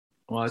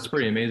 Well, that's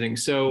pretty amazing.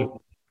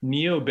 So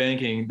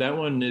neo-banking, that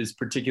one is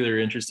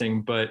particularly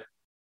interesting, but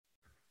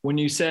when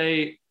you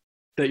say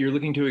that you're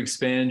looking to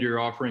expand your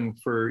offering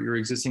for your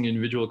existing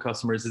individual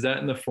customers, is that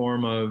in the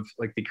form of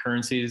like the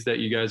currencies that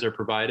you guys are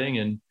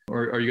providing,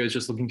 or are you guys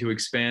just looking to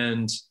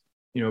expand,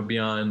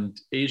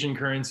 beyond Asian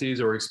currencies,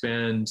 or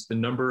expand the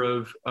number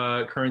of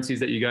currencies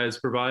that you guys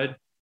provide?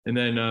 And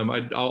then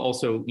I'll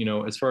also,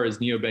 as far as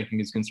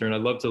neobanking is concerned,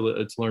 I'd love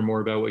to learn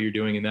more about what you're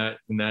doing in that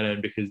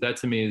end, because that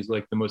to me is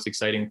like the most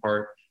exciting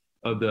part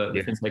of the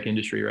fintech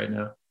industry right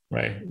now.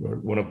 Right,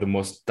 one of the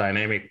most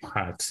dynamic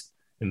parts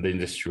in the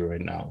industry right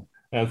now.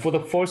 And for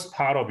the first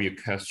part of your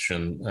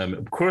question,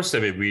 of course,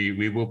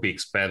 we will be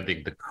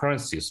expanding the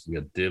currencies we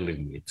are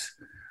dealing with,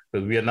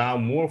 but we are now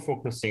more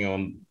focusing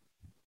on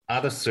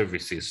other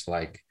services.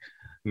 Like,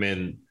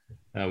 when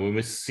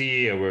we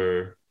see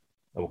our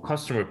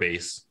customer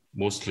base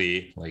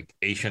mostly like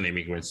Asian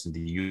immigrants in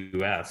the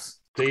US,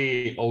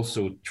 they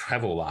also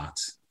travel a lot.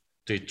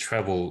 They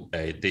travel,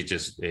 they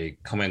just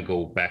come and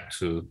go back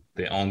to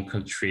their own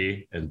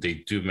country, and they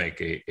do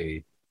make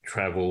a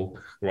travel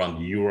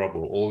around Europe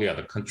or all the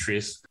other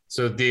countries.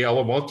 So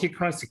our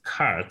multi-currency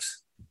card,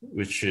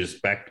 which is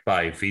backed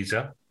by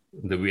Visa,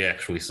 that we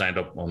actually signed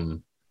up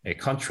on a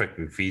contract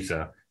with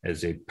Visa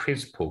as a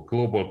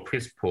global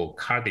principal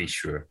card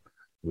issuer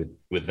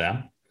with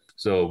them.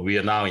 So we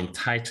are now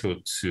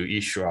entitled to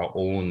issue our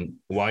own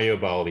Wire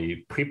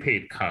Valley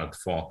prepaid card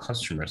for our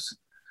customers.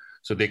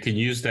 So they can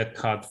use that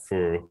card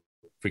for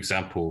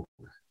example,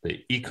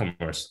 the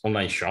e-commerce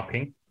online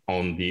shopping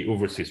on the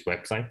overseas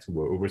website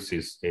or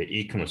overseas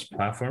e-commerce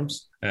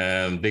platforms.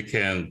 And they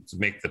can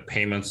make the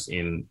payments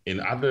in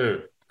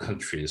other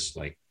countries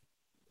like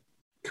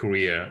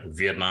Korea,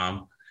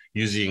 Vietnam,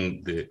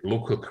 using the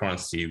local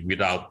currency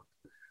without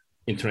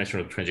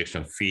international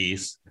transaction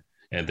fees.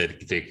 And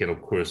that they can,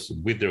 of course,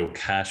 withdraw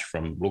cash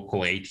from local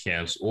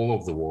ATMs all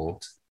over the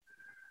world.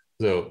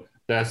 So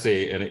that's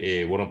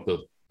one of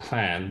the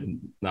plan.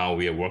 Now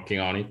we are working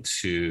on it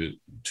to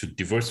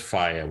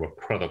diversify our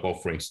product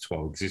offerings to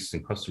our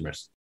existing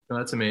customers. Oh,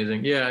 that's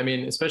amazing. Yeah, I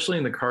mean, especially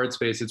in the card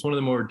space, it's one of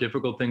the more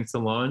difficult things to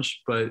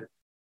launch, but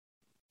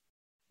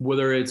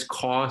whether it's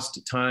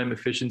cost, time,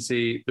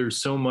 efficiency,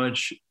 there's so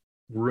much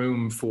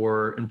room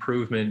for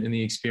improvement in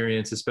the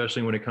experience,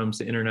 especially when it comes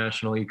to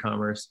international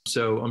e-commerce.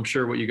 So I'm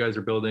sure what you guys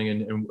are building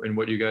and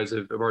what you guys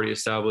have already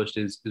established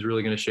is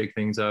really going to shake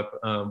things up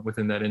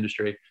within that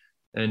industry.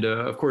 And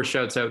of course,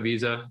 shouts out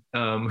Visa,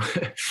 our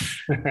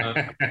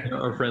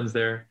friends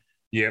there.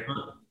 Yep.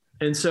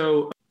 And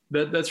so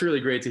that's really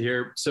great to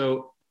hear.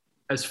 So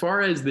as far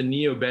as the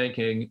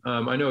neobanking,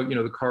 I know,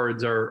 the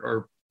cards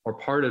are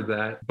part of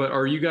that, but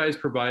are you guys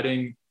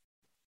providing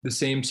the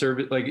same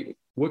service? Like,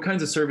 what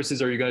kinds of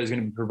services are you guys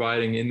going to be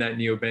providing in that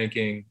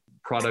neobanking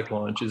product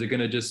launch? Is it going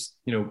to just,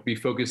 be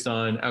focused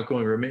on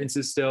outgoing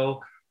remittances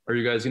still? Are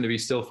you guys going to be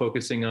still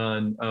focusing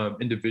on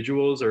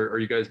individuals, or are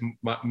you guys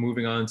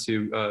moving on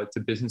to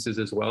businesses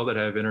as well that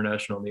have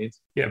international needs?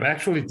 Yeah, but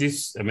actually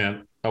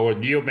our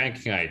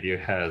neobanking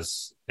idea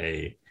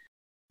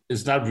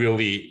is not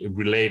really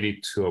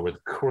related to our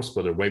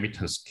cross-border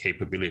remittance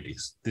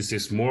capabilities. This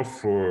is more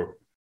for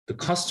the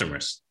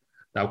customers.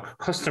 Now,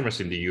 customers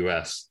in the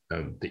US,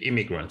 the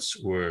immigrants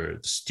or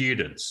the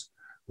students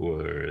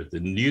or the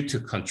new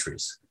to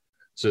countries.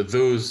 So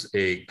those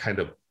kind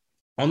of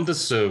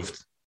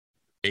underserved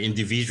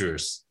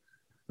individuals,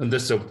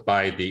 underserved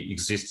by the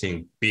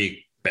existing big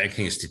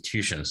banking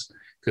institutions,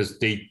 because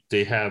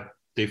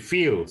they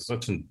feel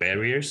certain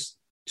barriers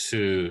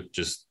to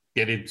just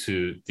get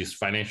into this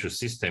financial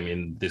system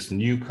in this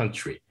new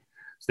country.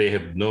 So they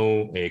have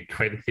no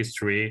credit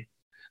history,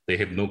 they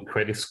have no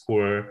credit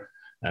score,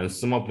 and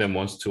some of them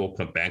wants to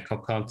open a bank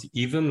account,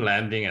 even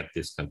landing at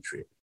this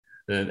country.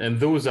 And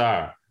those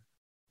are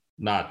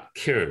not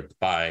cared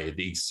by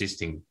the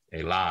existing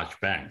large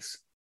banks.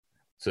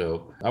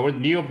 So our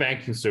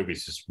neobanking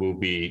services will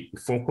be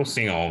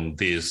focusing on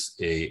this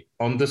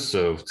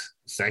underserved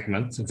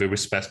segment, very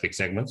specific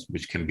segments,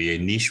 which can be a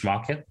niche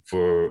market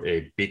for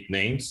big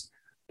names,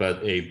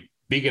 but a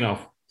big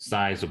enough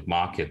size of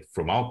market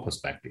from our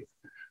perspective.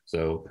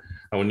 So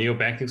our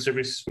neobanking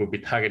service will be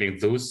targeting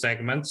those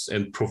segments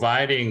and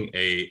providing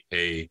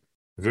a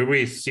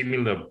very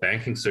similar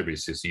banking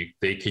services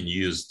they can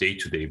use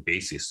day-to-day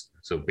basis.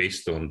 So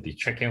based on the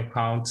checking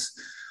accounts,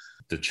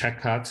 the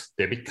check card,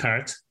 debit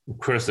card, of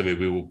course, we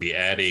will be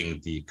adding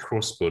the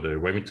cross-border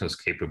remittance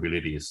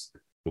capabilities,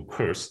 of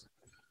course,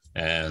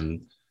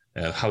 and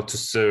how to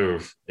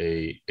serve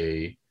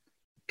a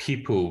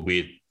people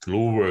with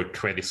lower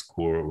credit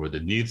score or the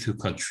new to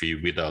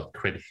country without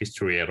credit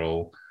history at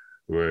all,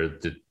 or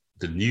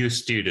the new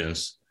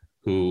students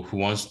who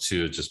wants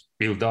to just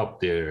build up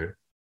their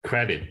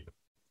credit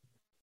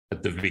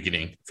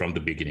from the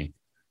beginning.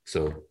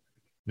 So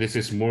this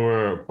is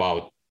more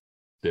about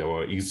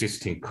our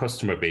existing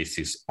customer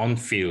base's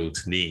on-field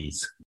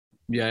needs.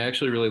 Yeah, I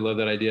actually really love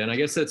that idea. And I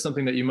guess that's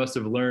something that you must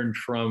have learned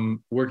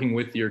from working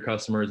with your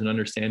customers and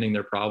understanding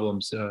their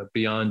problems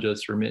beyond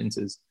just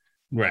remittances.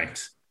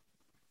 Right.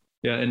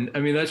 Yeah. And I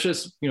mean, that's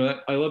just,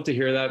 I love to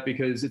hear that,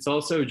 because it's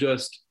also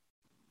just,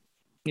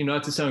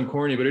 not to sound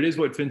corny, but it is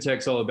what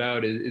fintech's all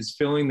about, is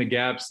filling the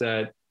gaps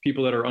that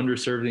people that are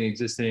underserved in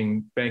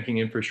existing banking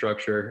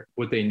infrastructure,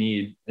 what they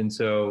need. And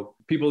so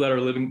people that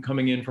are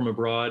coming in from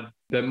abroad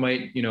that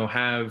might,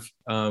 have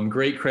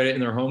great credit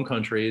in their home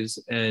countries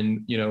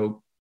and,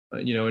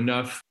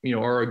 enough,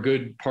 are a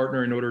good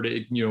partner in order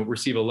to,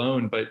 receive a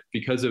loan. But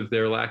because of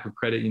their lack of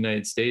credit in the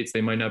United States, they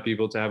might not be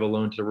able to have a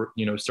loan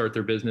to, start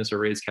their business or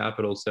raise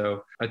capital.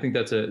 So I think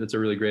that's a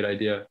really great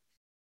idea.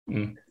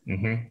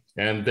 Mm-hmm.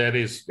 And that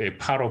is a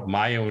part of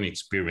my own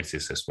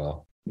experiences as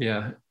well.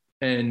 Yeah.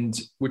 And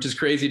which is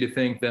crazy to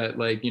think that,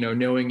 like,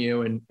 knowing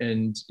you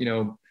and,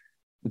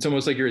 it's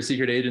almost like you're a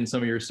secret agent,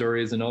 some of your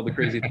stories and all the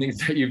crazy things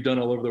that you've done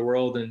all over the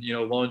world, and,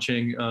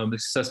 launching a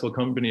successful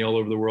company all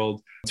over the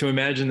world. To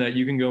imagine that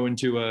you can go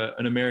into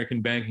an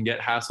American bank and get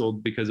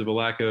hassled because of a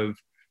lack of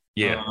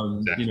Yeah,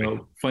 exactly.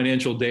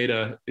 Financial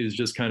data is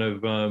just kind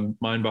of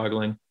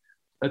mind-boggling.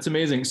 That's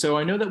amazing. So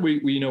I know that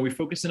we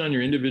focus in on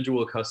your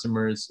individual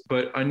customers,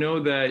 but I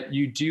know that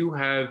you do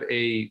have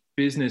a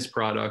business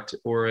product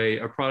or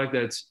a product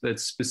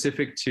that's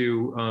specific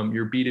to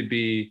your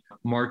B2B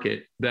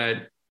market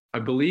that I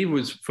believe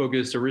was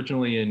focused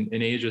originally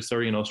in Asia,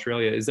 starting in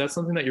Australia. Is that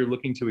something that you're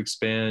looking to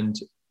expand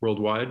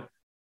worldwide?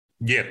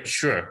 Yeah,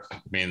 sure.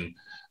 I mean,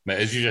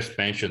 as you just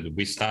mentioned,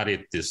 we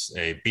started this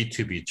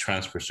B2B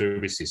transfer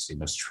services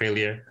in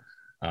Australia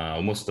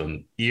almost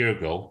a year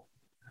ago.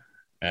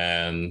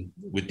 And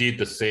we did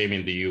the same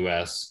in the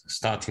US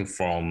starting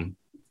from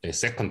the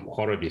second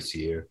quarter this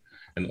year.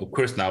 And of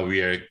course, now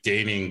we are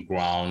gaining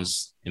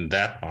grounds in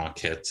that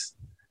market,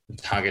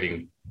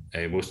 targeting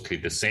mostly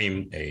the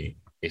same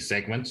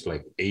segments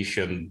like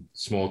Asian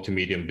small to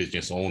medium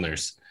business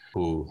owners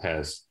who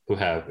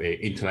have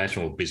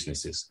international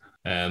businesses.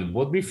 And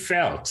what we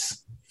felt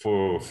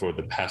for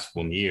the past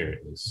 1 year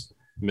is,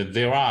 I mean,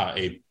 there are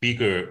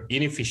bigger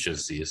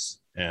inefficiencies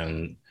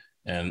and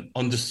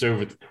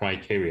underserved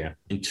criteria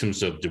in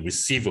terms of the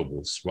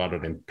receivables rather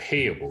than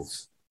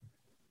payables.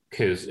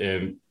 Because,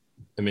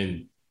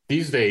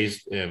 these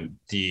days,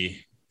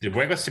 the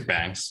legacy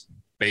banks,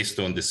 based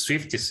on the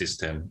SWIFT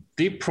system,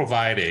 they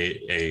provide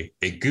a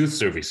good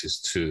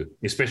services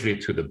especially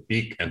to the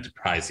big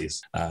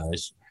enterprises.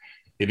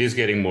 It is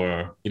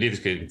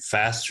getting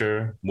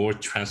faster, more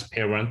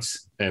transparent,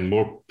 and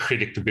more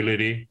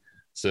predictability.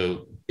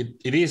 So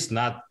it is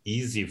not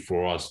easy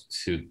for us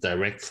to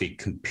directly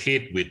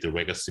compete with the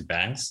legacy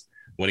banks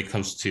when it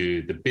comes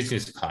to the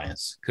business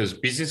clients,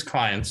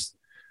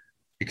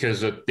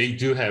 because they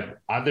do have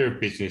other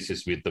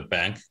businesses with the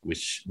bank,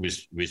 which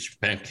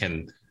bank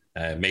can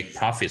make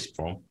profits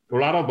from. A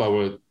lot of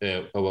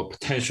our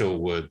potential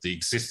with the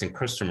existing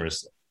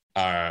customers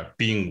are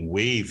being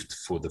waived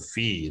for the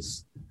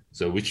fees,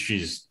 so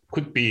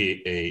could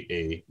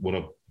be one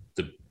of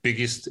the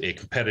biggest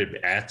competitive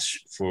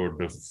edge for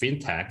the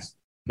fintechs.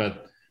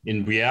 But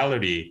in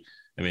reality,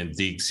 I mean,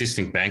 the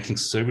existing banking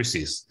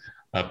services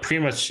are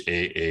pretty much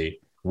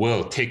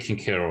well taking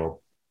care of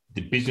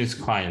the business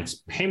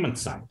client's payment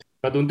side.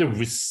 But on the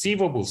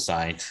receivable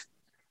side,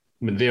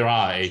 I mean, there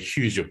are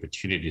huge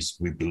opportunities,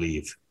 we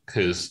believe,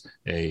 because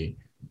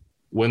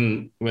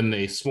when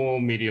a small,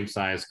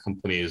 medium-sized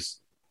companies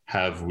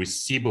have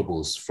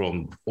receivables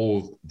from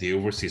all the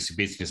overseas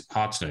business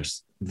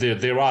partners,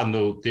 there's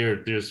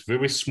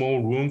very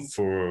small room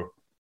for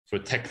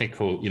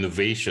technical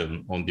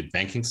innovation on the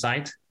banking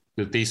side,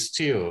 but they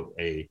still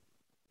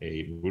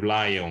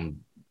rely on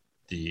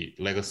the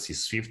legacy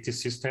SWIFT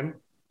system,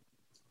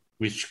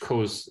 which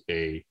causes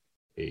a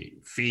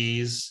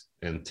fees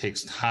and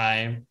takes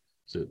time,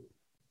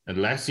 and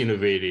less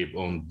innovative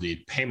on the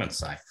payment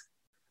side.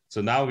 So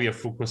now we are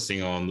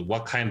focusing on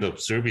what kind of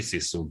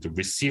services on the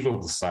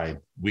receivable side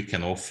we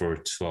can offer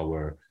to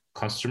our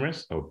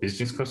customers, our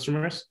business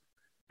customers.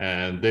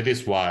 And that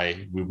is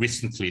why we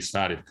recently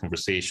started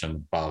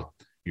conversation about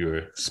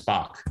your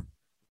Spark.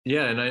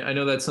 Yeah, and I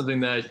know that's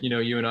something that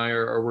you and I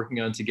are working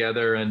on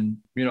together. And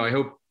I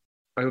hope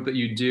that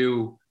you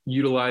do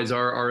utilize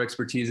our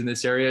expertise in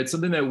this area. It's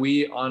something that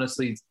we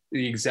honestly,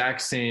 the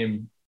exact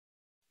same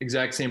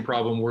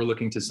problem we're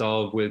looking to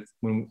solve with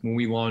when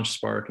we launched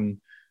Spark.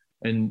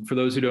 And for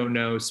those who don't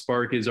know,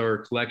 Spark is our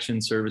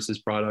collection services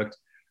product.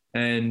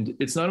 And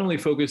it's not only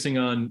focusing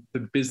on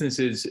the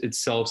businesses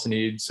itself's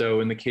needs. So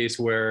in the case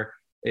where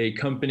a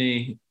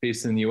company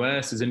based in the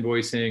US is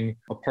invoicing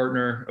a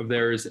partner of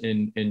theirs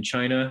in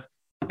China,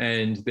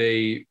 and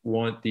they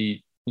want the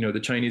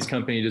Chinese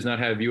company does not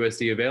have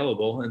USD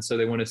available, and so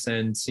they want to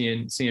send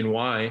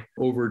CNY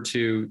over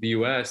to the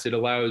US, it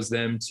allows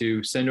them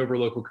to send over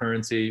local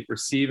currency,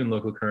 receive in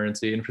local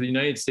currency, and for the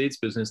United States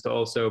business to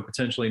also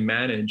potentially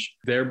manage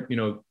their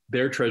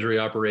treasury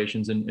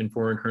operations in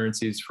foreign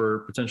currencies for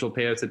potential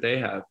payouts that they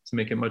have to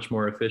make it much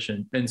more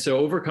efficient. And so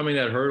overcoming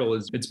that hurdle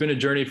it's been a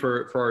journey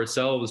for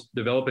ourselves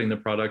developing the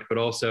product, but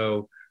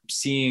also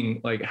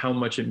seeing like how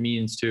much it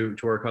means to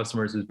our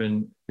customers has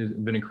been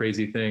a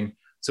crazy thing.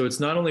 So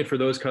it's not only for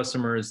those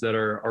customers that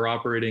are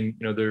operating,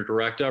 their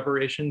direct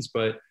operations,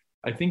 but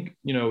I think,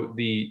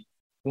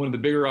 one of the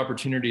bigger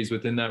opportunities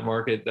within that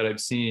market that I've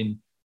seen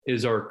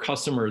is our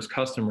customers,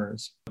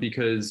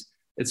 because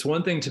it's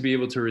one thing to be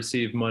able to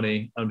receive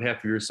money on behalf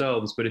of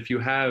yourselves, but if you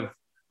have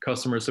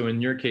customers, so in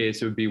your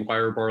case, it would be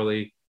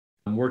WireBarley,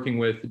 working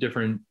with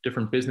different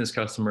business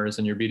customers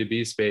in your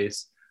B2B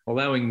space,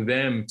 allowing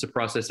them to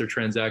process their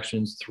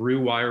transactions through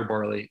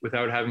WireBarley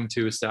without having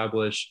to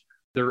establish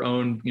their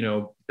own,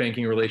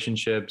 banking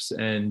relationships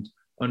and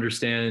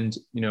understand,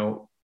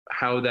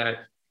 how that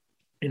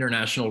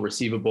international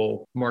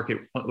receivable market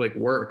like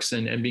works,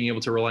 and being able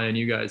to rely on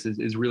you guys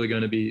is really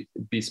going to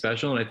be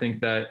special. And I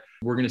think that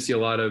we're going to see a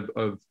lot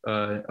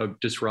of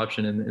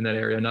disruption in that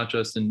area, not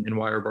just in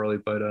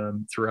WireBarley, but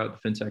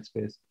throughout the fintech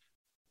space.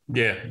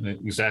 Yeah,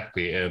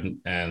 exactly.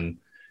 And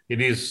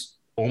it is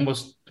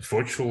almost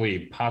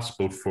virtually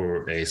possible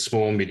for a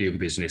small, medium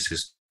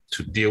businesses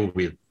to deal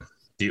with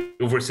the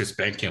overseas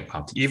banking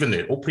account, even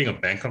the opening a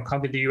bank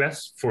account in the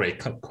US for a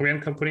Korean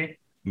company,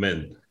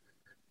 man,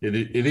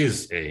 it is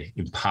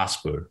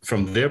impossible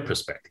from their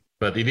perspective.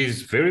 But it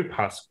is very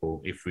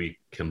possible if we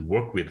can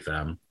work with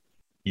them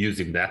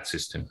using that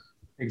system.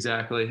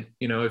 Exactly.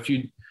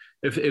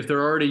 If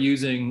they're already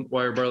using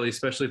Wire Barley,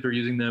 especially if they're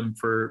using them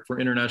for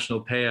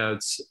international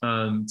payouts,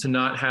 to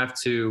not have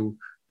to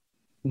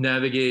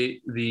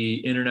navigate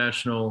the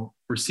international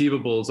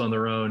receivables on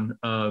their own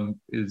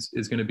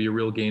is going to be a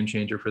real game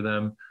changer for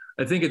them.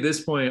 I think at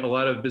this point, a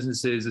lot of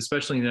businesses,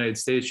 especially in the United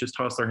States, just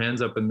toss their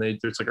hands up and they're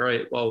just like, all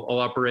right, well, I'll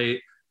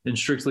operate in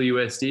strictly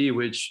USD,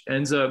 which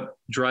ends up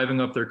driving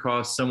up their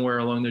costs somewhere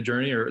along the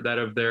journey or that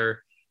of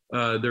their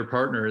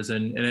partners,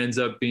 and ends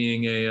up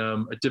being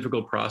a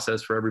difficult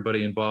process for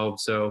everybody involved.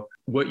 So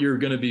what you're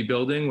going to be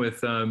building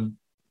with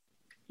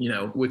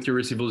with your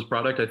receivables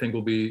product, I think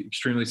will be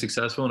extremely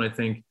successful. And I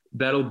think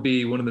that'll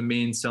be one of the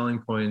main selling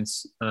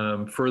points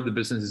for the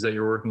businesses that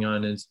you're working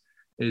on is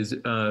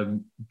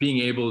being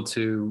able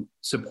to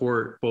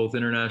support both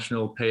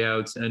international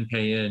payouts and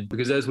pay in.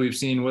 Because as we've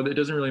seen, whether it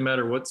doesn't really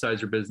matter what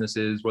size your business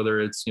is,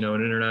 whether it's an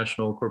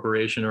international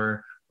corporation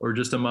or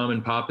just a mom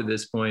and pop at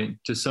this point,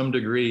 to some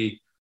degree,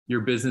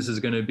 your business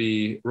is going to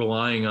be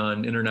relying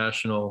on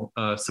international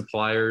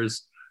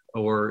suppliers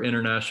or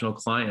international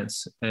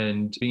clients,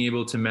 and being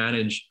able to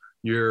manage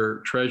your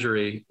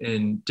treasury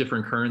in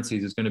different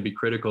currencies is going to be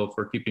critical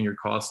for keeping your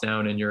costs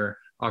down and your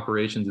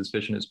operations as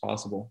efficient as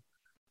possible.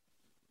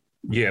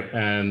 Yeah,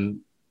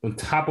 and on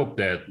top of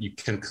that, you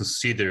can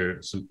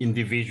consider some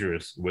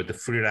individuals with the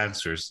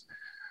freelancers.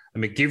 I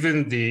mean,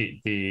 given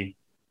the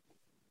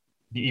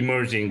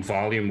emerging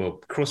volume of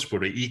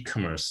cross-border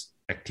e-commerce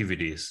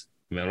activities,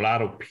 I mean, a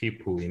lot of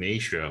people in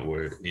Asia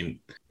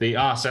they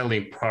are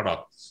selling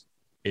products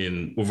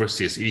in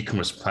overseas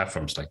e-commerce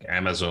platforms like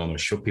Amazon or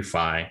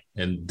Shopify,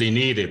 and they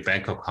need a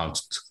bank account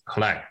to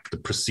collect the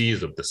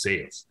proceeds of the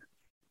sales.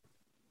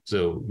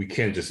 So we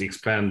can just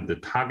expand the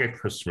target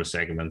customer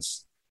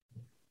segments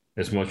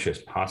as much as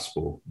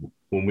possible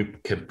when we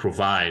can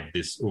provide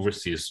this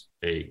overseas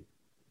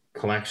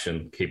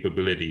collection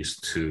capabilities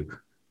to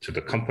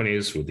the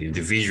companies or the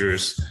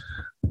individuals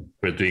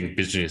who are doing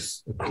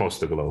business across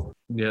the globe.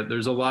 Yeah,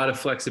 there's a lot of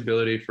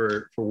flexibility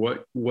for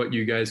what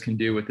you guys can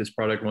do with this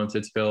product once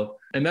it's built.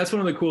 And that's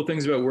one of the cool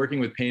things about working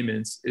with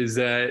payments is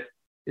that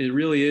it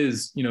really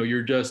is,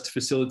 you're just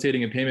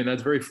facilitating a payment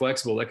that's very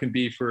flexible. That can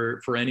be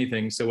for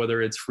anything. So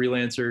whether it's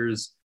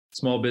freelancers,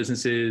 small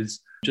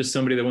businesses, just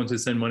somebody that wants to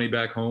send money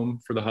back home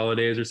for the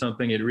holidays or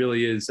something, it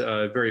really is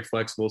very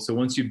flexible. So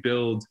once you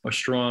build a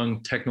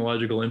strong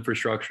technological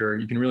infrastructure,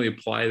 you can really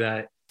apply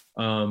that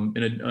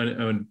in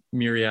a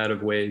myriad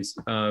of ways.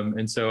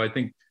 And so I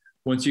think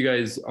once you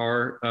guys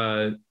are,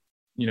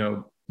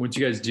 once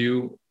you guys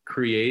do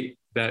create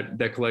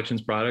that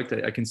collections product,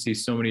 I can see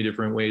so many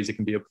different ways it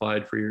can be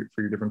applied for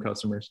your different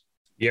customers.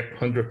 Yep,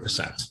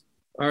 100%.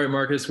 All right,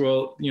 Marcus.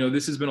 Well,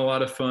 this has been a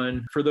lot of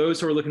fun. For those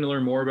who are looking to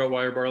learn more about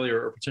Wire Barley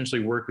or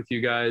potentially work with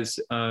you guys,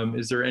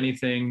 is there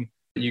anything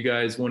that you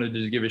guys wanted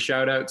to give a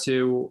shout out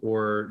to,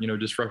 or,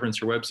 just reference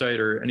your website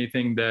or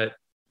anything that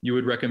you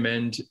would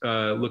recommend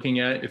looking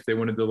at if they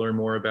wanted to learn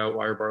more about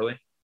Wire Barley?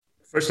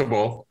 First of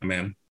all,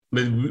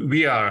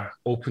 we are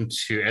open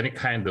to any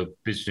kind of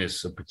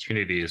business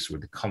opportunities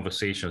with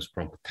conversations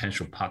from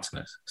potential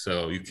partners.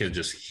 So you can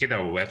just hit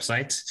our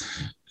website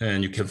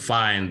and you can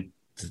find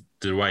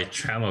the right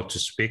channel to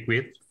speak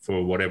with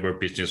for whatever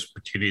business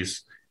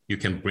opportunities you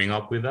can bring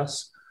up with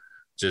us.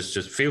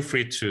 Just feel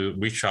free to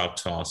reach out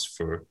to us.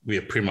 We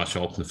are pretty much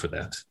open for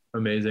that.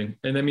 Amazing.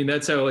 And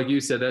that's how, like you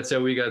said, that's how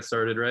we got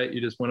started, right? You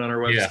just went on our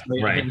website.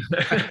 Yeah, right.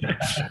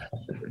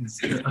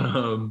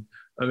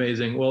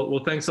 Amazing.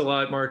 Well, thanks a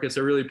lot, Marcus.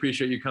 I really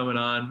appreciate you coming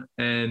on.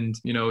 And,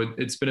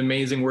 it's been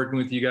amazing working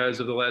with you guys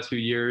over the last few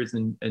years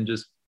and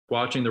just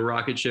watching the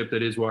rocket ship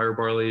that is Wire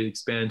Barley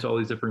expand to all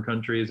these different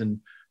countries and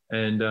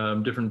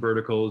different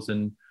verticals.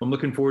 And I'm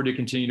looking forward to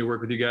continue to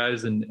work with you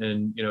guys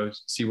and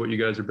see what you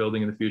guys are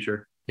building in the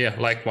future. Yeah,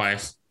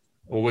 likewise.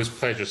 Always a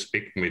pleasure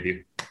speaking with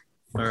you.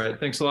 All right.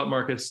 Thanks a lot,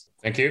 Marcus.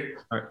 Thank you.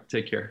 All right.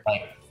 Take care.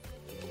 Bye.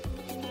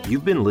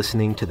 You've been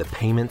listening to the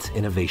Payments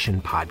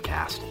Innovation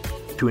Podcast.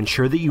 To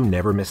ensure that you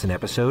never miss an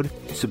episode,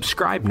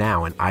 subscribe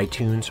now in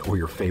iTunes or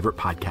your favorite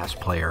podcast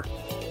player.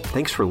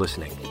 Thanks for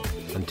listening.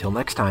 Until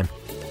next time.